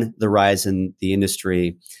on the rise in the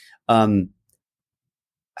industry.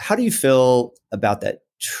 How do you feel about that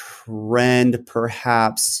trend?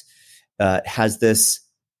 Perhaps has this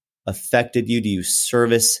affected you? Do you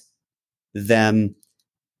service them?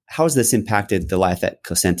 How has this impacted the life at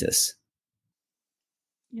Cosentus?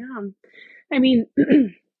 Yeah, I mean,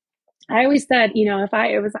 I always said, if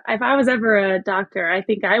I was ever a doctor, I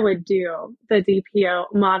think I would do the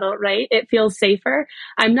DPO model, right? It feels safer.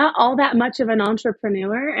 I'm not all that much of an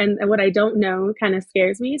entrepreneur, and what I don't know kind of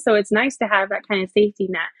scares me. So it's nice to have that kind of safety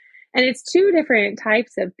net. And it's two different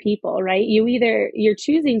types of people, right? You're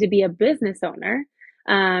choosing to be a business owner,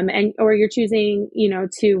 or you're choosing,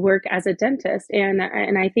 to work as a dentist. And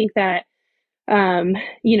I think that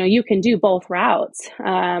you can do both routes.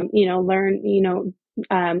 Learn,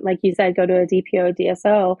 like you said, go to a DPO,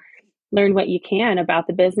 DSO, learn what you can about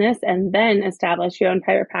the business, and then establish your own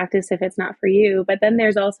private practice if it's not for you. But then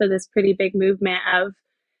there's also this pretty big movement of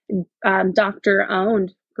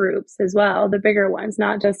doctor-owned groups as well, the bigger ones,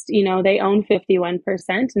 not just, they own 51%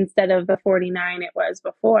 instead of the 49 it was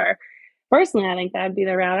before. Personally, I think that'd be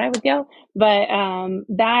the route I would go. But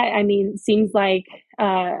seems like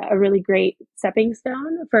a really great stepping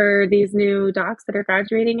stone for these new docs that are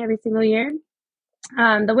graduating every single year.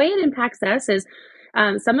 The way it impacts us is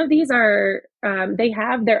some of these are, they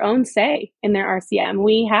have their own say in their RCM.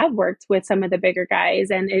 We have worked with some of the bigger guys,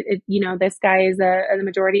 and this guy is the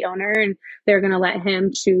majority owner, and they're going to let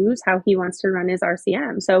him choose how he wants to run his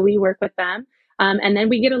RCM. So we work with them. And then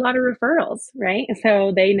we get a lot of referrals, right?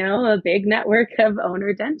 So they know a big network of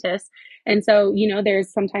owner dentists. And so,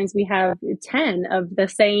 there's sometimes we have 10 of the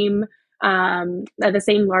same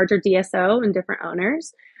larger DSO and different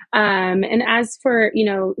owners. And as for,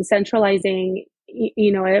 centralizing,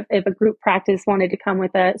 if a group practice wanted to come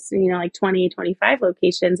with us, like 20, 25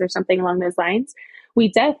 locations or something along those lines,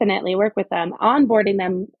 we definitely work with them. Onboarding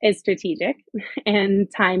them is strategic and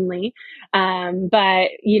timely. But,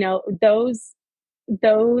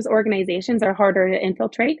 those organizations are harder to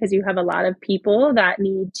infiltrate because you have a lot of people that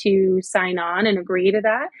need to sign on and agree to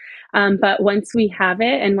that. But once we have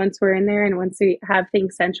it, and once we're in there, and once we have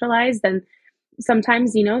things centralized, then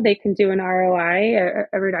sometimes, they can do an ROI,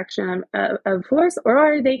 a reduction of force,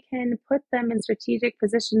 or they can put them in strategic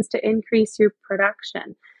positions to increase your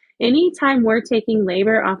production. Anytime we're taking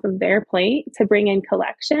labor off of their plate to bring in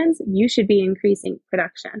collections, you should be increasing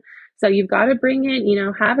production. So you've got to bring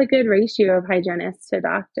in, have a good ratio of hygienists to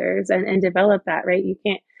doctors and develop that, right? You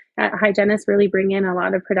can't, hygienists really bring in a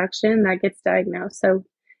lot of production that gets diagnosed. So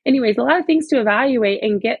anyways, a lot of things to evaluate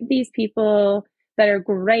and get these people that are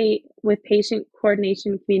great with patient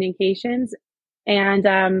coordination communications and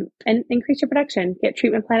increase your production, get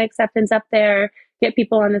treatment plan acceptance up there, get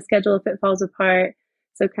people on the schedule if it falls apart.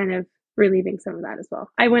 So kind of relieving some of that as well.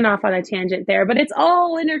 I went off on a tangent there, but it's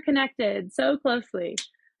all interconnected so closely.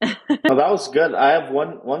 Well, that was good. I have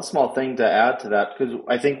one small thing to add to that, because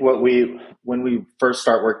I think when we first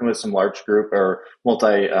start working with some large group or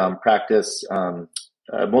multi-unit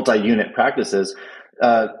practices,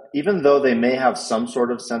 even though they may have some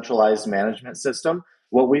sort of centralized management system,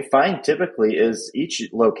 what we find typically is each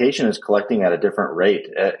location is collecting at a different rate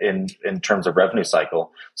in terms of revenue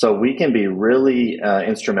cycle. So we can be really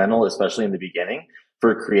instrumental, especially in the beginning,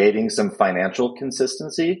 for creating some financial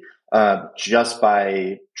consistency just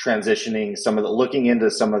by transitioning looking into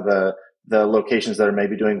some of the locations that are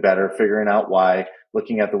maybe doing better, figuring out why,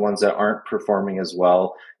 looking at the ones that aren't performing as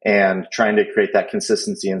well, and trying to create that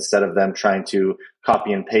consistency instead of them trying to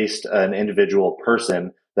copy and paste an individual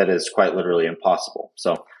person that is quite literally impossible.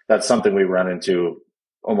 So that's something we run into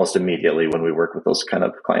almost immediately when we work with those kind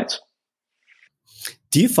of clients.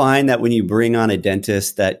 Do you find that when you bring on a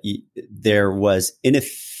dentist that there was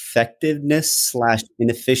ineffectiveness /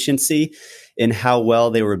 inefficiency in how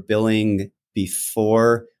well they were billing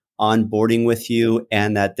before onboarding with you,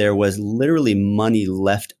 and that there was literally money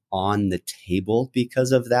left on the table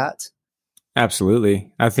because of that?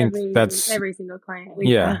 Absolutely. I think that's every single client.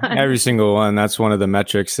 Every single one. That's one of the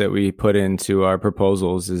metrics that we put into our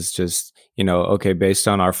proposals is just, okay, based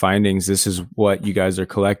on our findings, this is what you guys are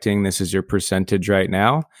collecting. This is your percentage right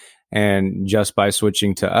now. And just by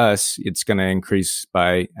switching to us, it's going to increase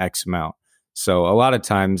by X amount. So a lot of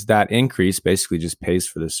times that increase basically just pays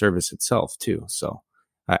for the service itself too. So,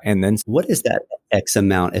 and then what is that X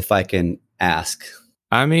amount, if I can ask?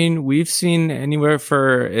 I mean, we've seen anywhere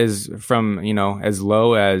from as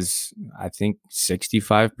low as I think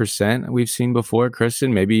 65% we've seen before,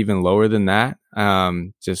 Krysten, maybe even lower than that.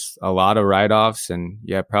 Just a lot of write-offs, and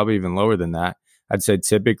probably even lower than that. I'd say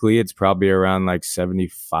typically it's probably around like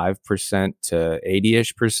 75% to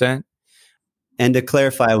 80-ish%. And to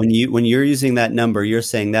clarify, when you're using that number, you're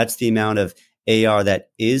saying that's the amount of AR that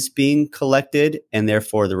is being collected, and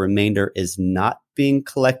therefore the remainder is not being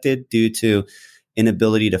collected due to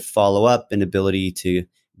inability to follow up, inability to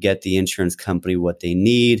get the insurance company what they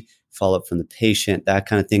need, follow up from the patient, that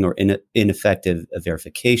kind of thing, or ineffective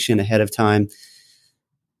verification ahead of time.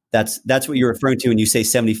 That's what you're referring to when you say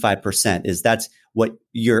 75%, is that's what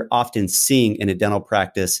you're often seeing in a dental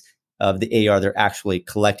practice of the AR they're actually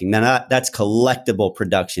collecting. Now, that's collectible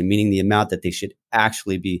production, meaning the amount that they should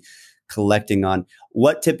actually be collecting on.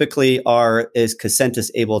 What typically is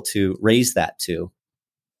Cosentus able to raise that to?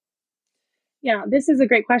 Yeah, this is a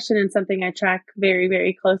great question and something I track very,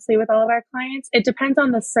 very closely with all of our clients. It depends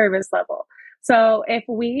on the service level. So if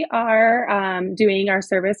we are doing our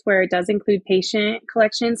service where it does include patient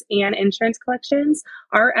collections and insurance collections,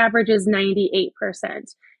 our average is 98%.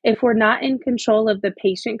 If we're not in control of the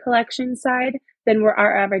patient collection side, then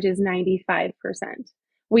our average is 95%.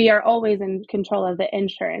 We are always in control of the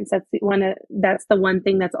insurance. That's the one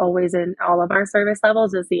thing that's always in all of our service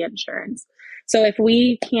levels is the insurance. So if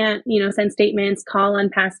we can't, send statements, call on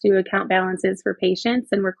past due account balances for patients,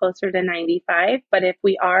 then we're closer to 95. But if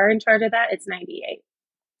we are in charge of that, it's 98.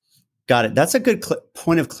 Got it. That's a good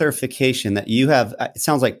point of clarification that you have. It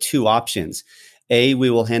sounds like two options. A, we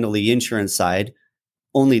will handle the insurance side,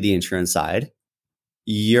 only the insurance side.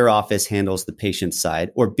 Your office handles the patient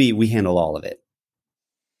side. Or B, we handle all of it.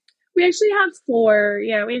 We actually have four.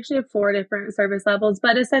 Yeah, we actually have 4 different service levels,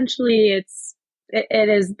 but essentially it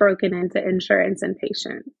is broken into insurance and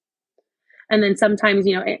patient. And then sometimes,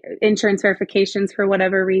 insurance verifications for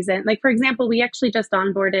whatever reason. Like, for example, we actually just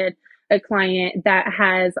onboarded a client that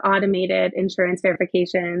has automated insurance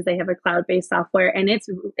verifications. They have a cloud-based software, and it's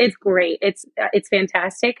great. It's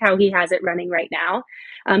fantastic how he has it running right now.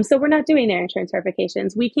 So we're not doing their insurance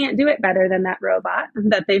verifications. We can't do it better than that robot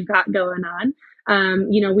that they've got going on.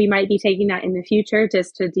 We might be taking that in the future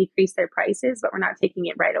just to decrease their prices, but we're not taking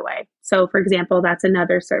it right away. So, for example, that's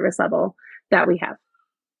another service level that we have.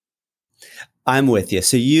 I'm with you.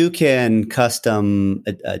 So you can custom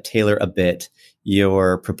tailor a bit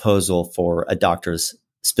your proposal for a doctor's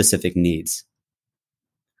specific needs.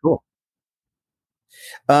 Cool.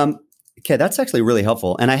 Okay, that's actually really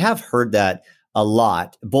helpful. And I have heard that a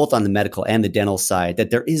lot, both on the medical and the dental side, that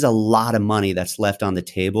there is a lot of money that's left on the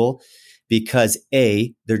table because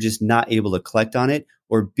A, they're just not able to collect on it,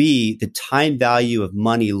 or B, the time value of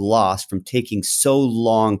money lost from taking so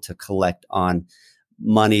long to collect on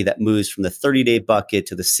money that moves from the 30-day bucket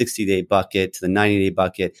to the 60-day bucket to the 90-day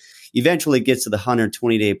bucket, eventually gets to the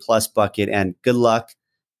 120-day plus bucket, and good luck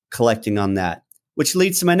collecting on that. Which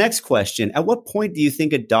leads to my next question. At what point do you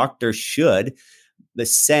think a doctor should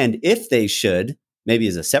send, if they should, maybe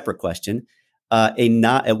as a separate question,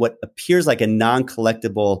 at what appears like a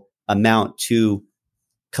non-collectible amount to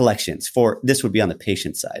collections? This would be on the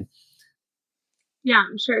patient side. Yeah,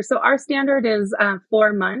 sure. So our standard is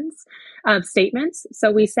 4 months of statements.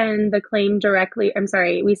 So we send the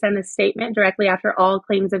statement directly after all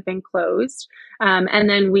claims have been closed. And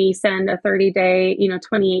then we send a 30-day,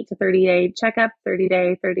 28 to 30-day checkup,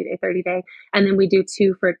 30-day, 30-day, 30-day. And then we do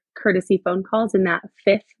 2 for courtesy phone calls in that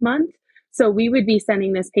 5th month. So we would be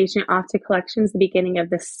sending this patient off to collections the beginning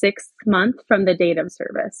of the 6th month from the date of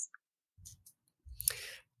service.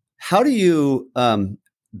 How do you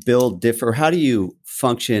how do you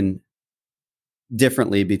function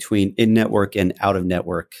differently between in-network and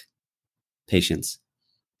out-of-network patients?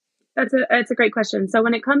 That's a great question. So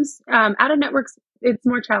when it comes out of networks, it's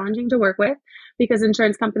more challenging to work with because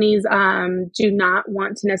insurance companies do not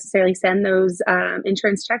want to necessarily send those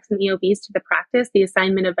insurance checks and EOBs to the practice. The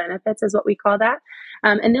assignment of benefits is what we call that.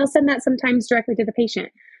 And they'll send that sometimes directly to the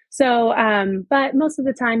patient. So, but most of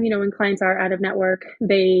the time, when clients are out of network,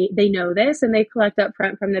 they know this and they collect up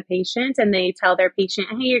front from the patient and they tell their patient,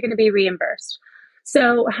 hey, you're going to be reimbursed.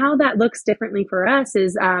 So how that looks differently for us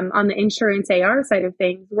is on the insurance AR side of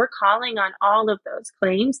things, we're calling on all of those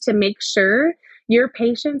claims to make sure your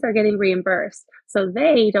patients are getting reimbursed. So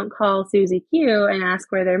they don't call Susie Q and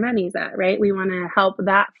ask where their money's at, right? We want to help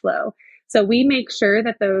that flow. So we make sure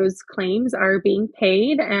that those claims are being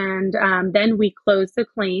paid and then we close the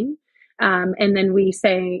claim. And then we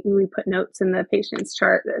put notes in the patient's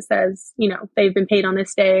chart that says, they've been paid on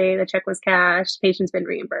this day, the check was cashed, patient's been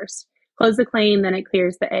reimbursed. Close the claim, then it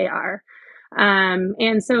clears the AR.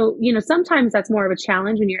 And so, sometimes that's more of a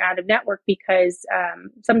challenge when you're out of network because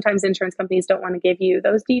sometimes insurance companies don't want to give you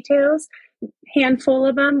those details. Handful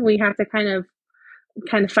of them, we have to kind of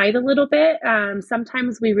fight a little bit.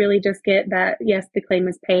 Sometimes we really just get that, yes, the claim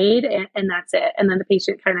is paid and that's it. And then the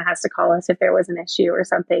patient kind of has to call us if there was an issue or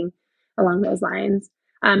something along those lines.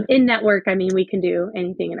 In network, we can do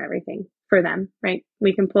anything and everything for them, right?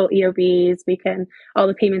 We can pull EOBs, all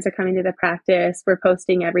the payments are coming to the practice, we're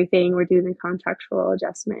posting everything, we're doing the contractual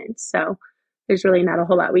adjustments. So there's really not a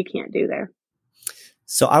whole lot we can't do there.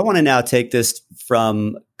 So I want to now take this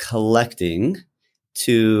from collecting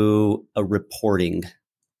to a reporting.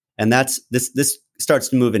 And this starts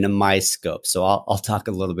to move into my scope. So I'll talk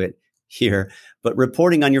a little bit here, but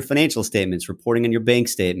reporting on your financial statements, reporting on your bank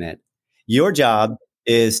statement. Your job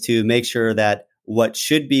is to make sure that what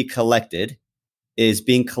should be collected is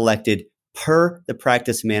being collected per the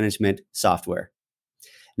practice management software.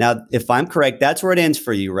 Now, if I'm correct, that's where it ends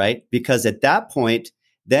for you, right? Because at that point,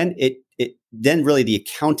 then then really the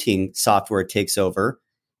accounting software takes over.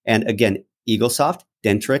 And again, EagleSoft,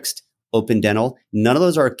 Dentrix, Open Dental, none of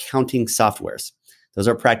those are accounting softwares. Those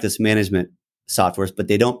are practice management softwares, but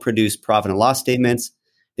they don't produce profit and loss statements.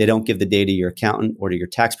 They don't give the data to your accountant or to your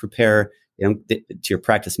tax preparer, to your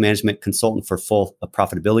practice management consultant for full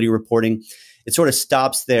profitability reporting. It sort of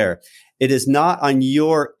stops there. It is not on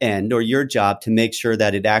your end or your job to make sure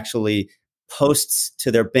that it actually posts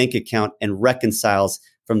to their bank account and reconciles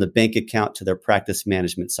from the bank account to their practice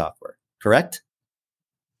management software, correct?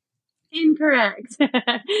 Incorrect.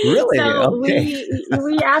 Really? So Okay.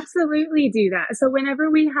 we absolutely do that. So whenever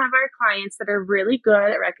we have our clients that are really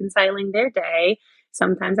good at reconciling their day,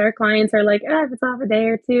 sometimes our clients are like, if it's off a day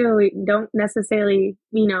or two, we don't necessarily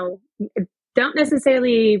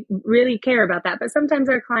really care about that. But sometimes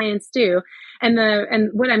our clients do. And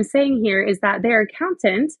what I'm saying here is that their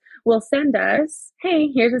accountant will send us,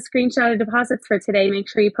 hey, here's a screenshot of deposits for today. Make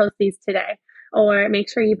sure you post these today. Or make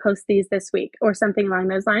sure you post these this week or something along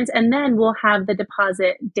those lines. And then we'll have the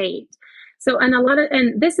deposit date. So,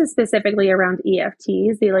 and this is specifically around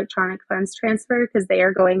EFTs, the electronic funds transfer, because they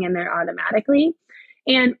are going in there automatically.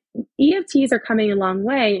 And EFTs are coming a long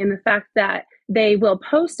way in the fact that they will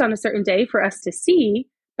post on a certain day for us to see,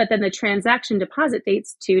 but then the transaction deposit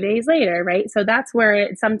date's 2 days later, right? So that's where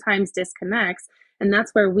it sometimes disconnects. And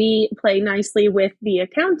that's where we play nicely with the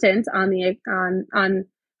accountant on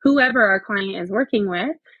whoever our client is working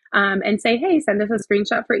with, and say, hey, send us a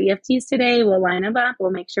screenshot for EFTs today. We'll line them up. We'll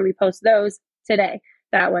make sure we post those today,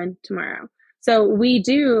 that one tomorrow. So we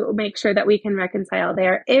do make sure that we can reconcile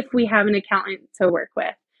there if we have an accountant to work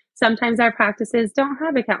with. Sometimes our practices don't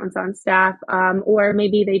have accountants on staff, or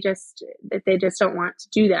maybe they just don't want to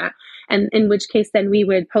do that. And in which case, then we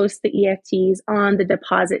would post the EFTs on the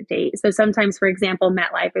deposit date. So sometimes, for example,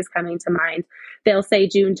 MetLife is coming to mind. They'll say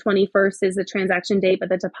June 21st is the transaction date, but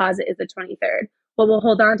the deposit is the 23rd. Well, we'll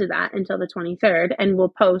hold on to that until the 23rd, and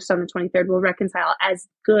we'll post on the 23rd. We'll reconcile as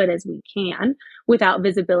good as we can without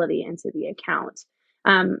visibility into the account.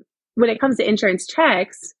 When it comes to insurance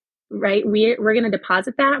checks, right, we're going to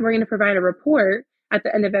deposit that. We're going to provide a report at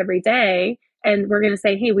the end of every day, and we're going to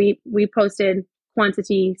say, hey, we posted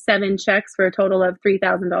quantity 7 checks for a total of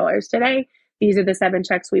 $3,000 today. These are the 7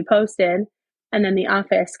 checks we posted. And then the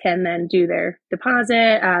office can then do their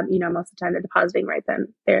deposit. Most of the time they're depositing right then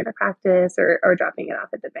there in the practice or dropping it off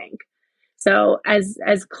at the bank. So as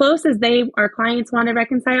close as our clients want to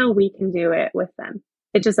reconcile, we can do it with them.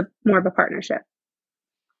 It's just more of a partnership.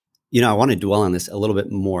 I want to dwell on this a little bit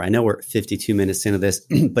more. I know we're 52 minutes into this,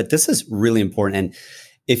 but this is really important. And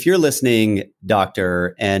if you're listening,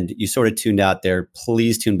 doctor, and you sort of tuned out there,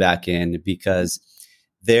 please tune back in, because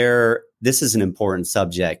this is an important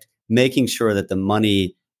subject. Making sure that the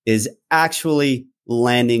money is actually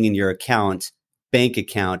landing in your bank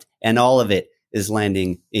account, and all of it is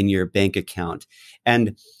landing in your bank account.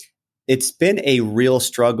 And it's been a real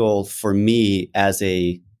struggle for me as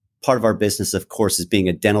a part of our business, of course, is being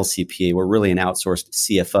a dental CPA. We're really an outsourced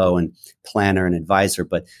CFO and planner and advisor,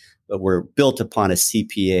 but we're built upon a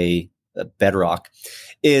CPA bedrock,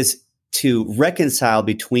 is to reconcile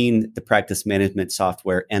between the practice management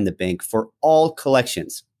software and the bank for all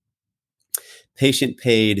collections. Patient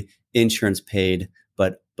paid, insurance paid,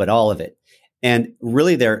 but all of it. And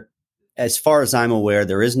really as far as I'm aware,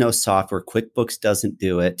 there is no software. QuickBooks doesn't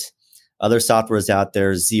do it. Other softwares out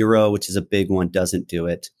there, Xero, which is a big one, doesn't do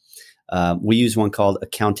it. We use one called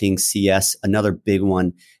Accounting CS, another big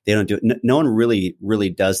one. They don't do it. No one really, really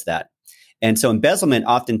does that. And so embezzlement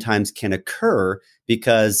oftentimes can occur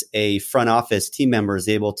because a front office team member is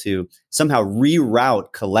able to somehow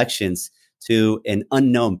reroute collections to an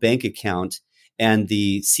unknown bank account, and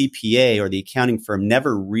the CPA or the accounting firm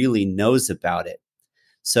never really knows about it.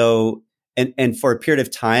 So, and for a period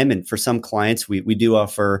of time, and for some clients, we do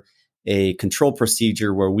offer a control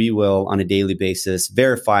procedure where we will, on a daily basis,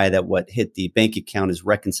 verify that what hit the bank account is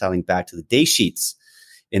reconciling back to the day sheets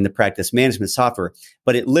in the practice management software.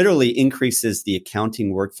 But it literally increases the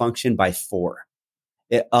accounting work function by 4.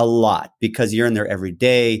 A lot, because you're in there every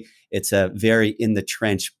day. It's a very in the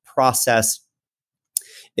trench process.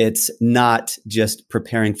 It's not just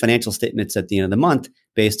preparing financial statements at the end of the month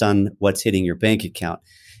based on what's hitting your bank account.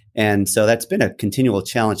 And so that's been a continual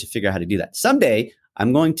challenge to figure out how to do that. Someday,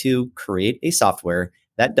 I'm going to create a software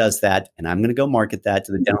that does that, and I'm going to go market that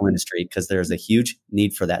to the dental industry because there's a huge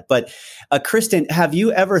need for that. But Krysten, have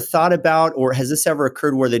you ever thought about, or has this ever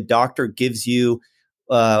occurred where the doctor gives you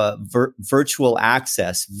virtual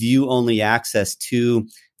access, view-only access to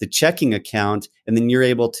the checking account, and then you're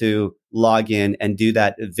able to log in and do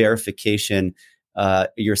that verification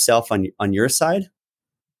yourself on your side?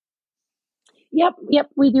 Yep.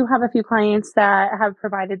 We do have a few clients that have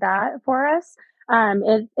provided that for us.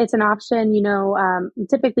 It's an option,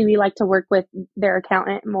 typically we like to work with their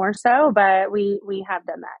accountant more so, but we have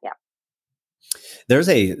done that. Yeah. There's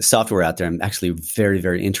a software out there. I'm actually very,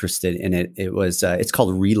 very interested in it. It's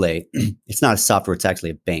called Relay. It's not a software. It's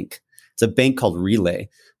actually a bank. It's a bank called Relay.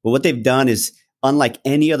 But what they've done is, unlike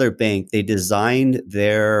any other bank, they designed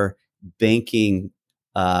their banking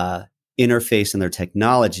interface and their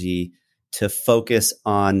technology to focus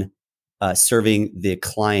on serving the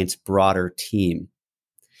client's broader team.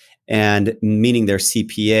 And meaning their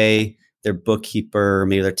CPA, their bookkeeper,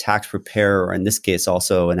 maybe their tax preparer, or in this case,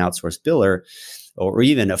 also an outsourced biller, or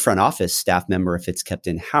even a front office staff member if it's kept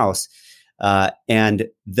in-house. And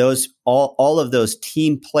those all of those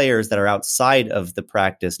team players that are outside of the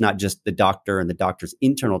practice, not just the doctor and the doctor's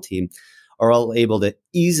internal team, are all able to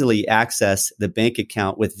easily access the bank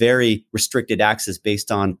account with very restricted access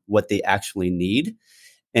based on what they actually need,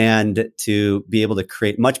 and to be able to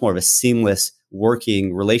create much more of a seamless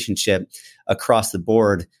working relationship across the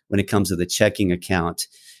board when it comes to the checking account.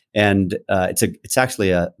 And it's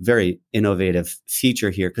actually a very innovative feature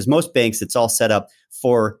here, because most banks, it's all set up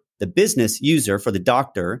for the business user, for the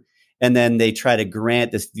doctor, and then they try to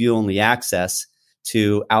grant this view-only access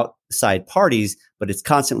to outside parties, but it's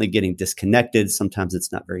constantly getting disconnected. Sometimes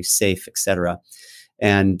it's not very safe, et cetera.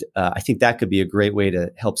 And I think that could be a great way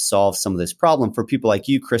to help solve some of this problem for people like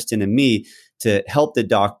you, Krysten, and me, to help the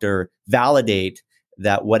doctor validate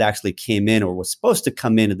that what actually came in or was supposed to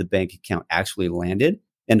come into the bank account actually landed,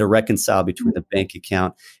 and to reconcile between the bank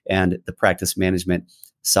account and the practice management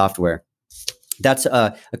software. That's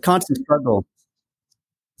a constant struggle.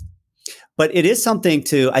 But it is something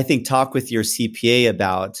to, I think, talk with your CPA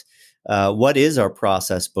about. What is our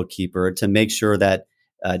process, bookkeeper, to make sure that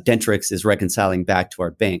Dentrix is reconciling back to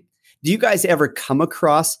our bank? Do you guys ever come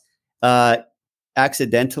across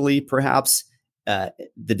accidentally, perhaps,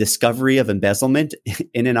 the discovery of embezzlement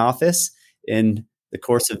in an office in the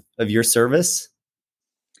course of your service?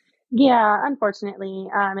 Yeah, unfortunately,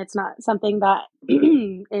 it's not something that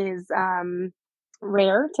is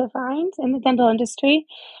rare to find in the dental industry,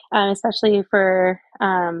 especially for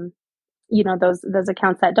those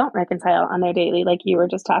accounts that don't reconcile on their daily, like you were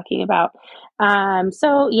just talking about.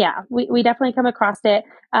 So yeah, we definitely come across it.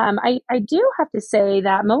 I do have to say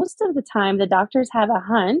that most of the time the doctors have a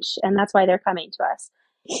hunch, and that's why they're coming to us.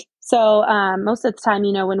 So most of the time,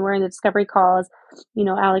 when we're in the discovery calls,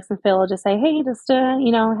 Alex and Phil will just say, hey, just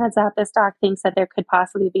heads up, this doc thinks that there could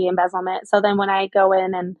possibly be embezzlement. So then when I go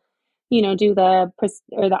in and do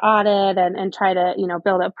the audit and try to,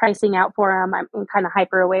 build a pricing out for them, I'm kind of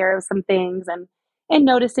hyper aware of some things and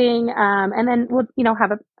noticing, and then we'll,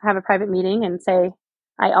 have a private meeting and say,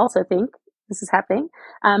 I also think this is happening.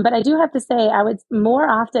 But I do have to say, I would more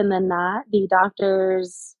often than not, the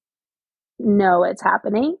doctors know it's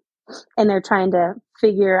happening and they're trying to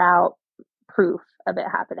figure out proof of it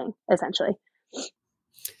happening, essentially.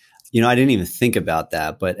 I didn't even think about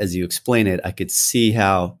that, but as you explain it, I could see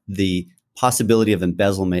how the possibility of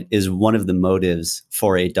embezzlement is one of the motives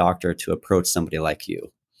for a doctor to approach somebody like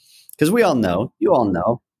you. Because we all know, you all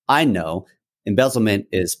know, I know, embezzlement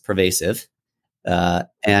is pervasive.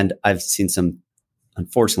 And I've seen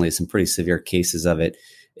unfortunately, some pretty severe cases of it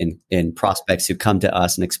in prospects who come to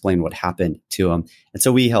us and explain what happened to them. And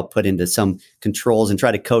so we help put into some controls and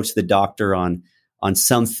try to coach the doctor on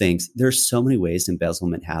some things. There's so many ways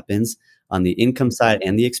embezzlement happens on the income side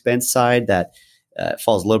and the expense side that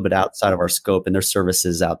falls a little bit outside of our scope, and there's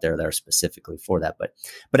services out there that are specifically for that. But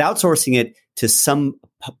outsourcing it to some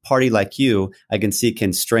party like you, I can see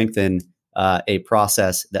can strengthen a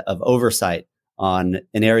process of oversight on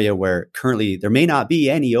an area where currently there may not be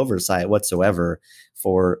any oversight whatsoever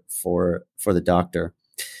for the doctor,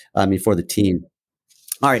 for the team.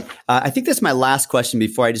 All right. I think that's my last question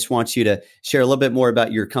before I just want you to share a little bit more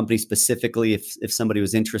about your company specifically, if somebody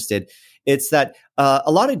was interested. It's that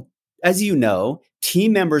a lot of, as you know,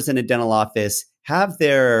 team members in a dental office have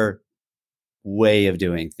their way of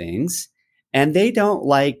doing things. and they don't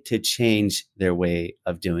like to change their way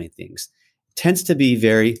of doing things. Tends to be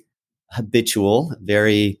very habitual,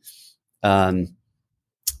 very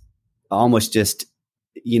almost just,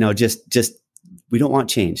 just we don't want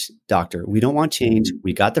change, doctor. We don't want change.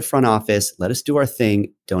 We got the front office. Let us do our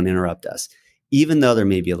thing. Don't interrupt us. Even though there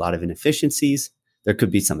may be a lot of inefficiencies, there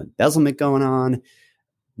could be some embezzlement going on,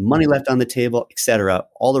 money left on the table, et cetera,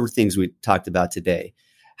 all the things we talked about today.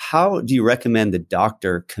 How do you recommend the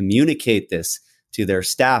doctor communicate this to their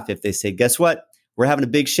staff if they say, guess what? We're having a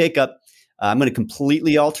big shakeup. I'm going to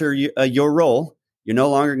completely alter your role. You're no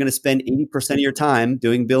longer going to spend 80% of your time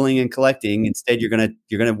doing billing and collecting. Instead, you're going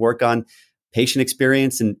to work on patient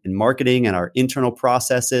experience and marketing and our internal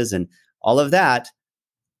processes and all of that.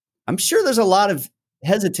 I'm sure there's a lot of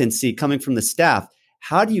hesitancy coming from the staff.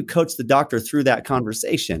 How do you coach the doctor through that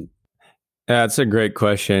conversation? That's a great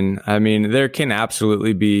question. I mean, there can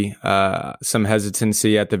absolutely be some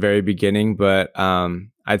hesitancy at the very beginning, but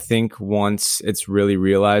I think once it's really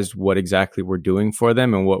realized what exactly we're doing for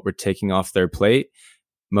them and what we're taking off their plate,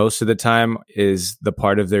 most of the time is the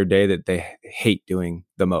part of their day that they hate doing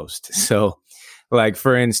the most. So, like,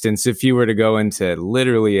 for instance, if you were to go into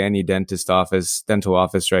literally any dental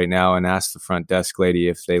office right now and ask the front desk lady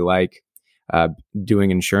if they like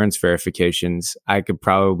doing insurance verifications, I could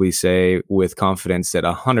probably say with confidence that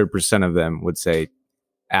 100% of them would say,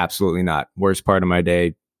 absolutely not. Worst part of my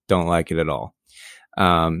day. Don't like it at all.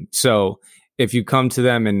 So if you come to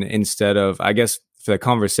them and instead of, I guess, for the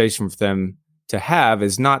conversation for them to have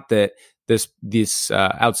is not that this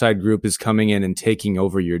outside group is coming in and taking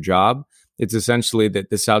over your job. It's essentially that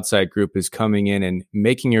this outside group is coming in and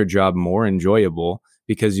making your job more enjoyable,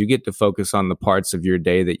 because you get to focus on the parts of your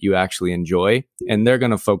day that you actually enjoy, and they're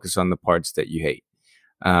going to focus on the parts that you hate.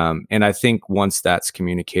 And I think once that's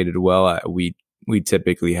communicated well, we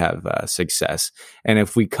typically have success. And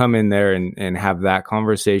if we come in there and have that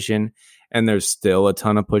conversation and there's still a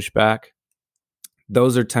ton of pushback,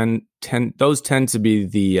 those tend to be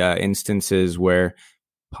the instances where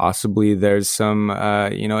possibly there's some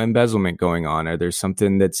embezzlement going on, or there's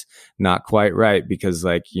something that's not quite right, because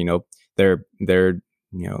they're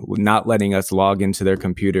not letting us log into their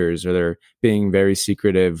computers, or they're being very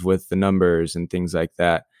secretive with the numbers and things like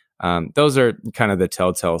that. Those are kind of the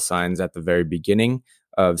telltale signs at the very beginning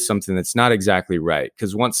of something that's not exactly right.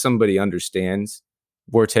 Because once somebody understands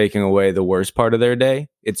we're taking away the worst part of their day,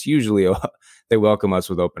 it's usually they welcome us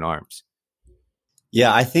with open arms.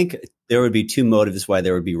 Yeah, I think there would be two motives why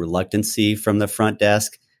there would be reluctancy from the front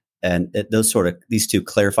desk. And these two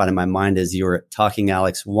clarified in my mind as you were talking,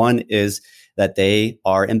 Alex. One is that they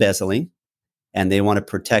are embezzling and they want to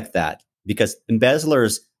protect that, because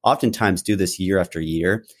embezzlers oftentimes do this year after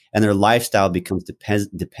year, and their lifestyle becomes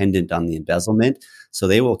dependent on the embezzlement. So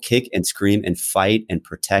they will kick and scream and fight and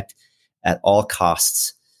protect at all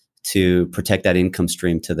costs to protect that income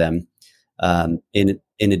stream to them, in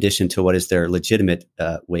addition to what is their legitimate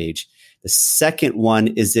wage. The second one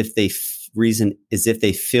is if they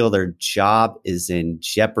feel their job is in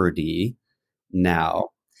jeopardy now.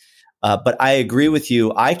 But I agree with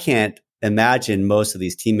you. I can't imagine most of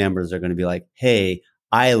these team members are going to be like, hey,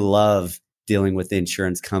 I love dealing with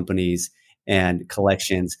insurance companies and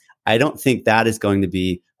collections. I don't think that is going to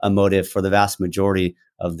be a motive for the vast majority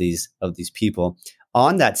of these people.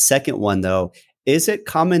 On that second one, though, is it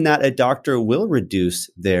common that a doctor will reduce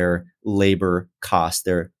their labor costs,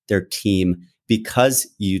 their team, because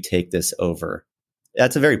you take this over?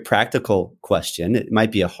 That's a very practical question. It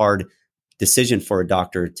might be a hard decision for a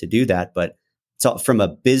doctor to do that, but from a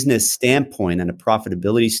business standpoint and a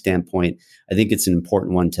profitability standpoint, I think it's an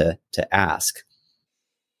important one to ask.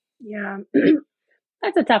 Yeah,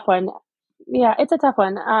 that's a tough one. Yeah, it's a tough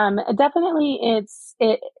one. Definitely, it's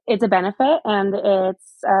a benefit, and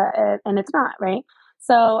it's not, right.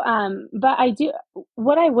 So, but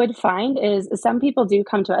what I would find is some people do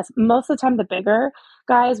come to us. Most of the time, the bigger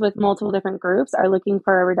guys with multiple different groups are looking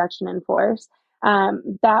for a reduction in force.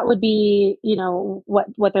 That would be,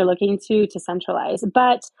 what they're looking to centralize.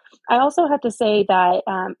 But I also have to say that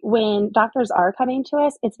when doctors are coming to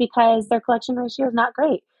us, it's because their collection ratio is not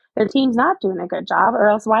great. Their team's not doing a good job, or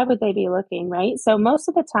else why would they be looking, right? So most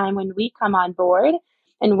of the time when we come on board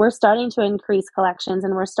and we're starting to increase collections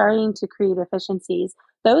and we're starting to create efficiencies,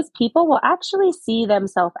 those people will actually see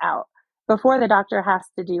themselves out before the doctor has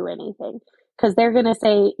to do anything. Because they're going to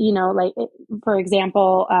say, for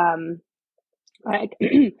example,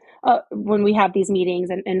 when we have these meetings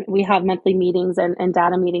and we have monthly meetings and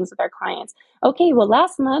data meetings with our clients. Okay, well,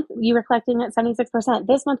 last month you were collecting at 76%.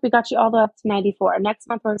 This month we got you all the way up to 94. Next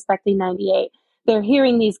month we're expecting 98. They're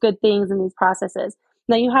hearing these good things and these processes.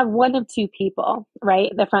 Now you have one of two people,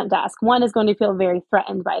 right? The front desk. One is going to feel very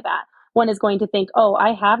threatened by that. One is going to think, oh,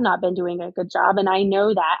 I have not been doing a good job. And I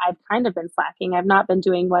know that I've kind of been slacking. I've not been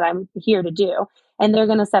doing what I'm here to do. And they're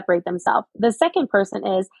going to separate themselves. The second person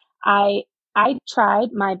is, I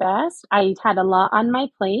tried my best. I had a lot on my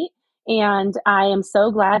plate. And I am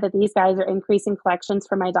so glad that these guys are increasing collections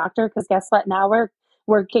for my doctor, because guess what? Now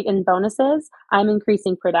we're kicking bonuses. I'm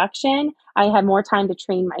increasing production. I have more time to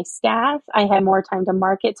train my staff. I have more time to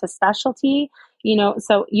market to specialty.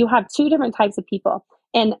 So you have two different types of people.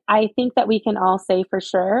 And I think that we can all say for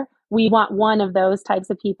sure, we want one of those types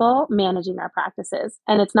of people managing our practices.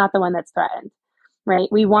 And it's not the one that's threatened, right?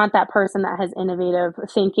 We want that person that has innovative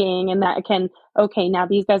thinking and that can, okay, now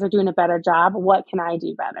these guys are doing a better job. What can I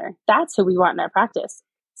do better? That's who we want in our practice.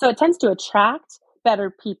 So it tends to attract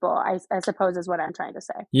better people, I suppose is what I'm trying to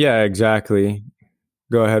say. Yeah, exactly.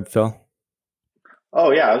 Go ahead, Phil.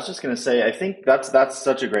 Oh yeah, I was just going to say, I think that's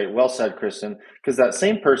such a great, well said, Krysten, because that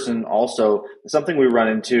same person also, something we run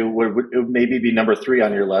into would maybe be number 3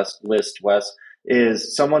 on your list, Wes,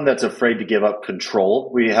 is someone that's afraid to give up control.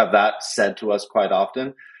 We have that said to us quite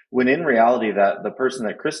often, when in reality that the person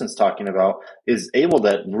that Krysten's talking about is able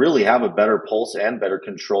to really have a better pulse and better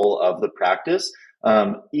control of the practice,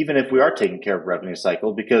 even if we are taking care of revenue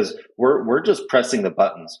cycle, because we're just pressing the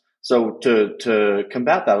buttons. So to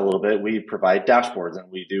combat that a little bit, we provide dashboards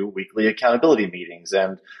and we do weekly accountability meetings,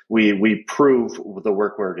 and we prove the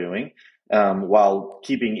work we're doing, while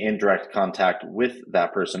keeping in direct contact with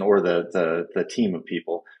that person or the team of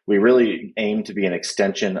people. We really aim to be an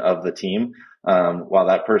extension of the team, while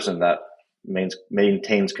that person that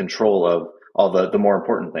maintains control of all the more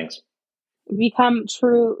important things. Become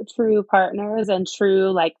true partners and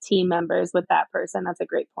true team members with that person. That's a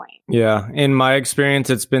great point. Yeah. In my experience,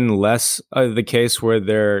 it's been less the case where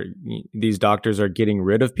these doctors are getting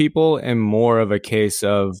rid of people and more of a case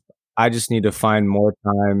of, I just need to find more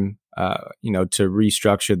time, to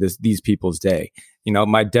restructure these people's day.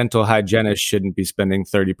 My dental hygienist shouldn't be spending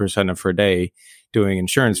 30% of her day doing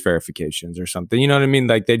insurance verifications or something. You know what I mean?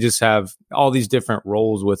 They just have all these different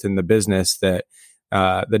roles within the business that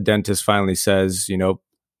the dentist finally says,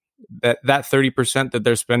 that 30% that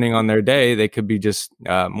they're spending on their day, they could be just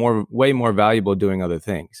way more valuable doing other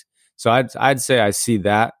things. So I'd say I see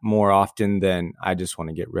that more often than I just want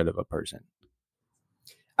to get rid of a person.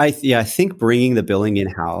 I think bringing the billing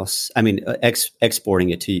in-house,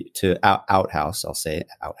 exporting it to outhouse, I'll say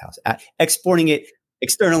outhouse, exporting it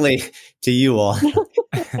externally to you all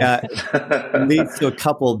leads to a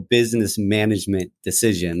couple business management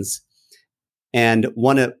decisions. And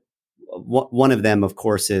one of them, of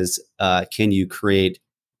course, is can you create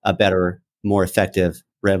a better, more effective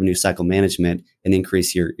revenue cycle management and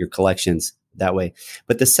increase your collections that way?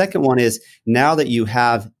 But the second one is, now that you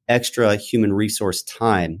have extra human resource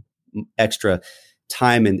time, extra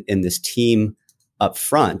time in this team up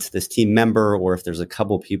front, this team member, or if there's a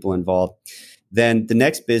couple people involved, then the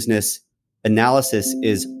next business analysis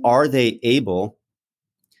is, are they able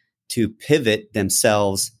to pivot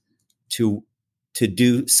themselves to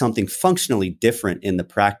do something functionally different in the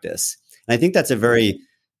practice? And I think that's a very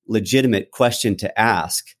legitimate question to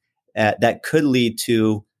ask. That could lead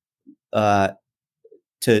to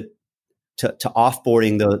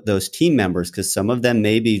offboarding those team members, because some of them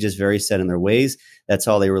may be just very set in their ways. That's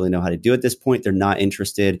all they really know how to do at this point. They're not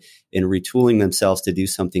interested in retooling themselves to do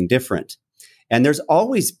something different. And there's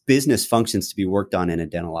always business functions to be worked on in a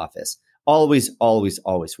dental office. Always, always,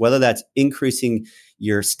 always. Whether that's increasing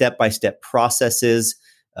your step-by-step processes,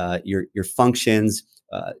 your functions,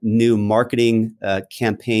 new marketing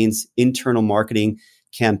campaigns, internal marketing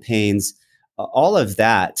campaigns, all of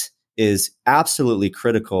that is absolutely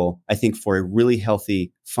critical, I think, for a really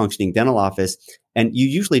healthy, functioning dental office. And you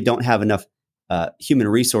usually don't have enough human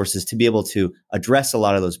resources to be able to address a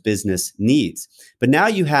lot of those business needs. But now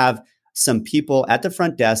you have some people at the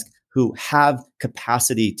front desk who have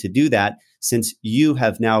capacity to do that, since you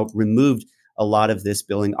have now removed a lot of this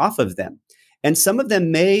billing off of them. And some of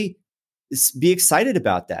them may be excited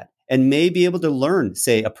about that and may be able to learn,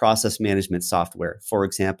 say, a process management software, for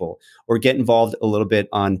example, or get involved a little bit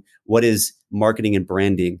on what is marketing and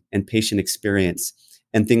branding and patient experience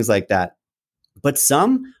and things like that. But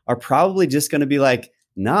some are probably just going to be like,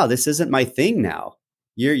 no, this isn't my thing now.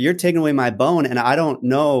 You're taking away my bone, and I don't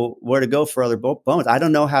know where to go for other bones. I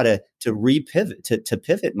don't know how to repivot, to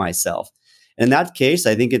pivot myself. In that case,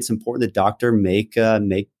 I think it's important the doctor make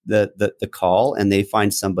the call, and they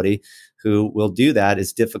find somebody who will do that,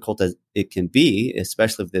 as difficult as it can be,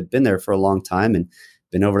 especially if they've been there for a long time and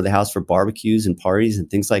been over to the house for barbecues and parties and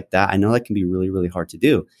things like that. I know that can be really, really hard to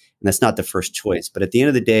do. And that's not the first choice. But at the end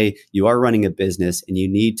of the day, you are running a business and you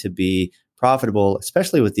need to be profitable,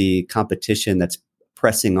 especially with the competition that's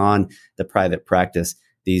pressing on the private practice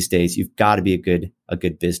these days. You've got to be a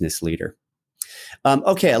good business leader.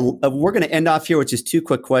 Okay, we're going to end off here with just two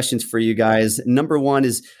quick questions for you guys. Number one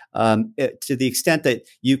is, to the extent that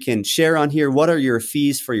you can share on here, what are your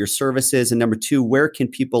fees for your services? And number two, where can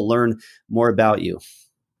people learn more about you?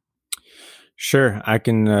 Sure, I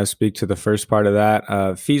can speak to the first part of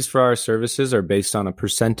that. Fees for our services are based on a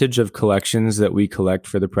percentage of collections that we collect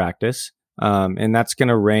for the practice, and that's going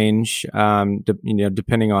to range,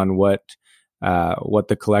 depending on what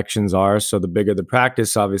the collections are. So the bigger the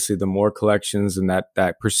practice, obviously, the more collections, and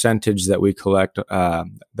that percentage that we collect,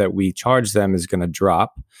 that we charge them, is going to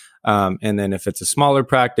drop. And then if it's a smaller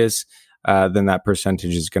practice, then that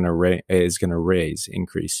percentage is going to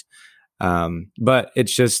increase. But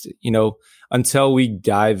it's just, until we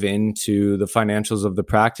dive into the financials of the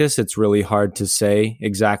practice, it's really hard to say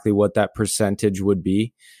exactly what that percentage would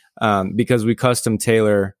be, because we custom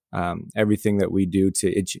tailor everything that we do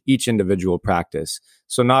to each individual practice.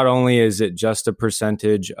 So not only is it just a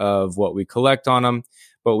percentage of what we collect on them,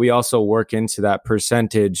 but we also work into that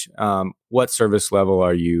percentage. What service level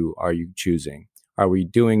are you choosing? Are we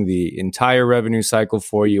doing the entire revenue cycle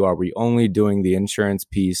for you? Are we only doing the insurance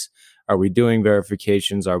piece? Are we doing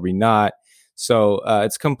verifications? Are we not? So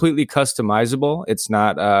it's completely customizable. It's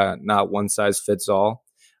not one size fits all.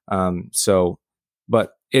 But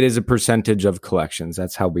it is a percentage of collections.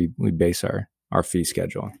 That's how we base our fee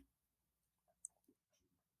schedule.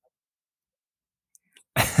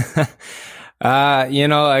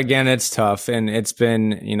 Again, it's tough, and it's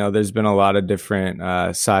been, there's been a lot of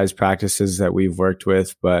different size practices that we've worked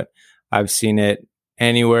with, but I've seen it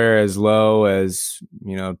anywhere as low as,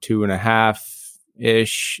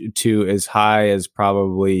 2.5-ish to as high as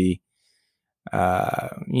probably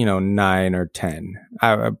 9 or 10.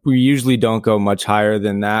 We usually don't go much higher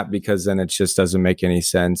than that, because then it just doesn't make any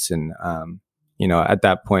sense. And, at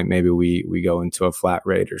that point, maybe we go into a flat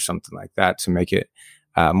rate or something like that to make it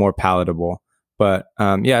more palatable. But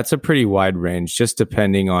it's a pretty wide range, just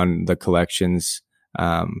depending on the collections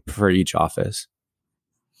for each office.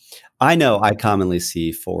 I know I commonly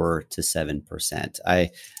see 4 to 7%.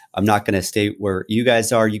 I'm not going to state where you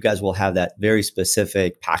guys are. You guys will have that very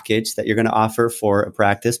specific package that you're going to offer for a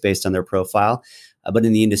practice based on their profile. But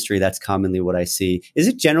in the industry, that's commonly what I see. Is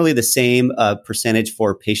it generally the same percentage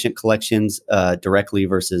for patient collections directly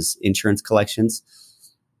versus insurance collections?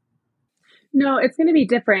 No, it's going to be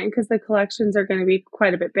different because the collections are going to be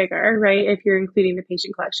quite a bit bigger, right? If you're including the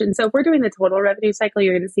patient collection. So if we're doing the total revenue cycle,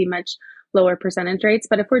 you're going to see much lower percentage rates.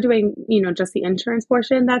 But if we're doing, just the insurance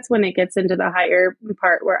portion, that's when it gets into the higher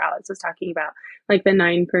part where Alex was talking about, like the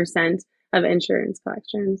 9% of insurance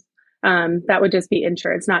collections. That would just be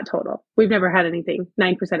insurance, not total. We've never had anything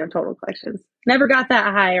 9% of total collections. Never got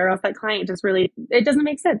that high, or else that client just really, it doesn't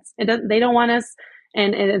make sense. They don't want us,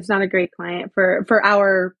 and it's not a great client for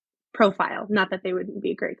our profile. Not that they wouldn't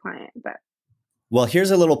be a great client, but. Well,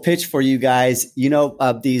 here's a little pitch for you guys.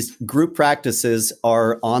 These group practices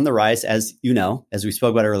are on the rise, as as we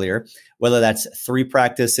spoke about earlier, whether that's 3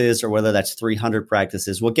 practices or whether that's 300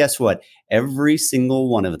 practices. Well, guess what? Every single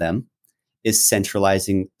one of them is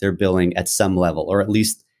centralizing their billing at some level, or at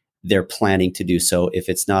least they're planning to do so if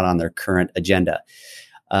it's not on their current agenda.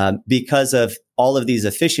 Because of all of these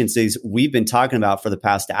efficiencies we've been talking about for the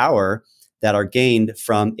past hour that are gained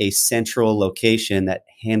from a central location that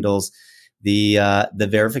handles the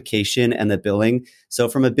verification and the billing. So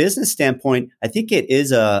from a business standpoint, I think it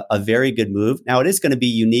is a very good move. Now, it is going to be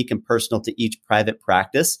unique and personal to each private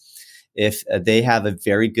practice. If they have a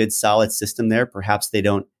very good, solid system there, perhaps they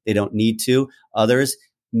don't need to. Others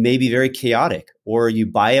may be very chaotic, or you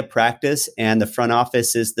buy a practice and the front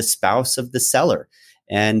office is the spouse of the seller,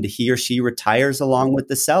 and he or she retires along with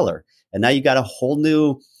the seller. And now you got a whole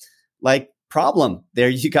new problem there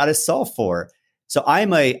you got to solve for. So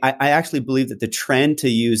I actually believe that the trend to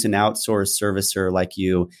use an outsourced servicer like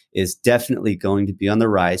you is definitely going to be on the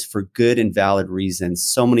rise for good and valid reasons,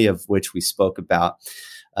 so many of which we spoke about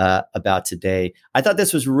today. I thought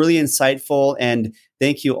this was really insightful, and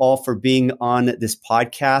thank you all for being on this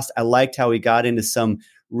podcast. I liked how we got into some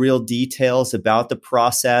real details about the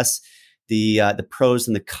process, the pros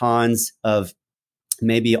and the cons of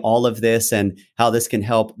maybe all of this, and how this can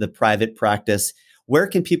help the private practice. Where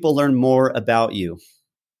can people learn more about you?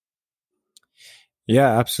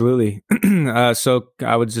 Yeah, absolutely. So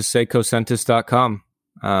I would just say cosentus.com.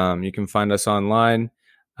 You can find us online,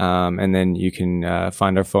 and then you can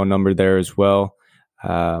find our phone number there as well.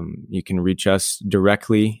 You can reach us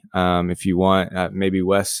directly if you want. Maybe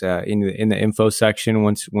Wes, in the info section,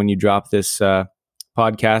 when you drop this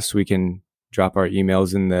podcast, we can drop our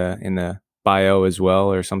emails in the bio as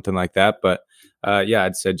well, or something like that. But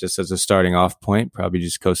I'd say just as a starting off point, probably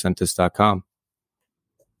just cosentus.com.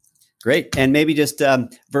 Great. And maybe just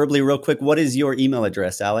verbally real quick, what is your email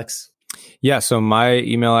address, Alex? Yeah, so my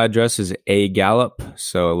email address is agallup.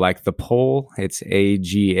 So like the poll, it's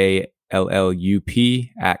AGALLUP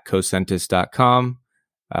at cosentus.com.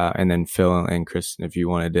 And then Phil and Krysten, if you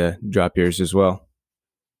wanted to drop yours as well.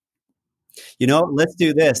 Let's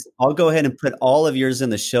do this. I'll go ahead and put all of yours in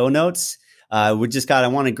the show notes. I want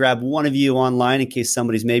to grab one of you online in case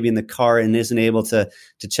somebody's maybe in the car and isn't able to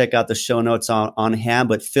check out the show notes on hand.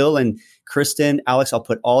 But Phil and Krysten, Alex, I'll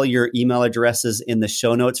put all your email addresses in the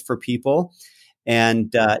show notes for people.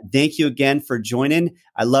 And thank you again for joining.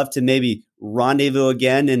 I'd love to maybe rendezvous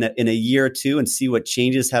again in a year or two and see what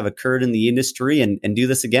changes have occurred in the industry and do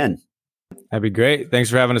this again. That'd be great. Thanks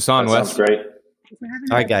for having us on, Wes. Sounds great. Thanks for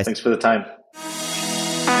having All right, guys. Thanks for the time.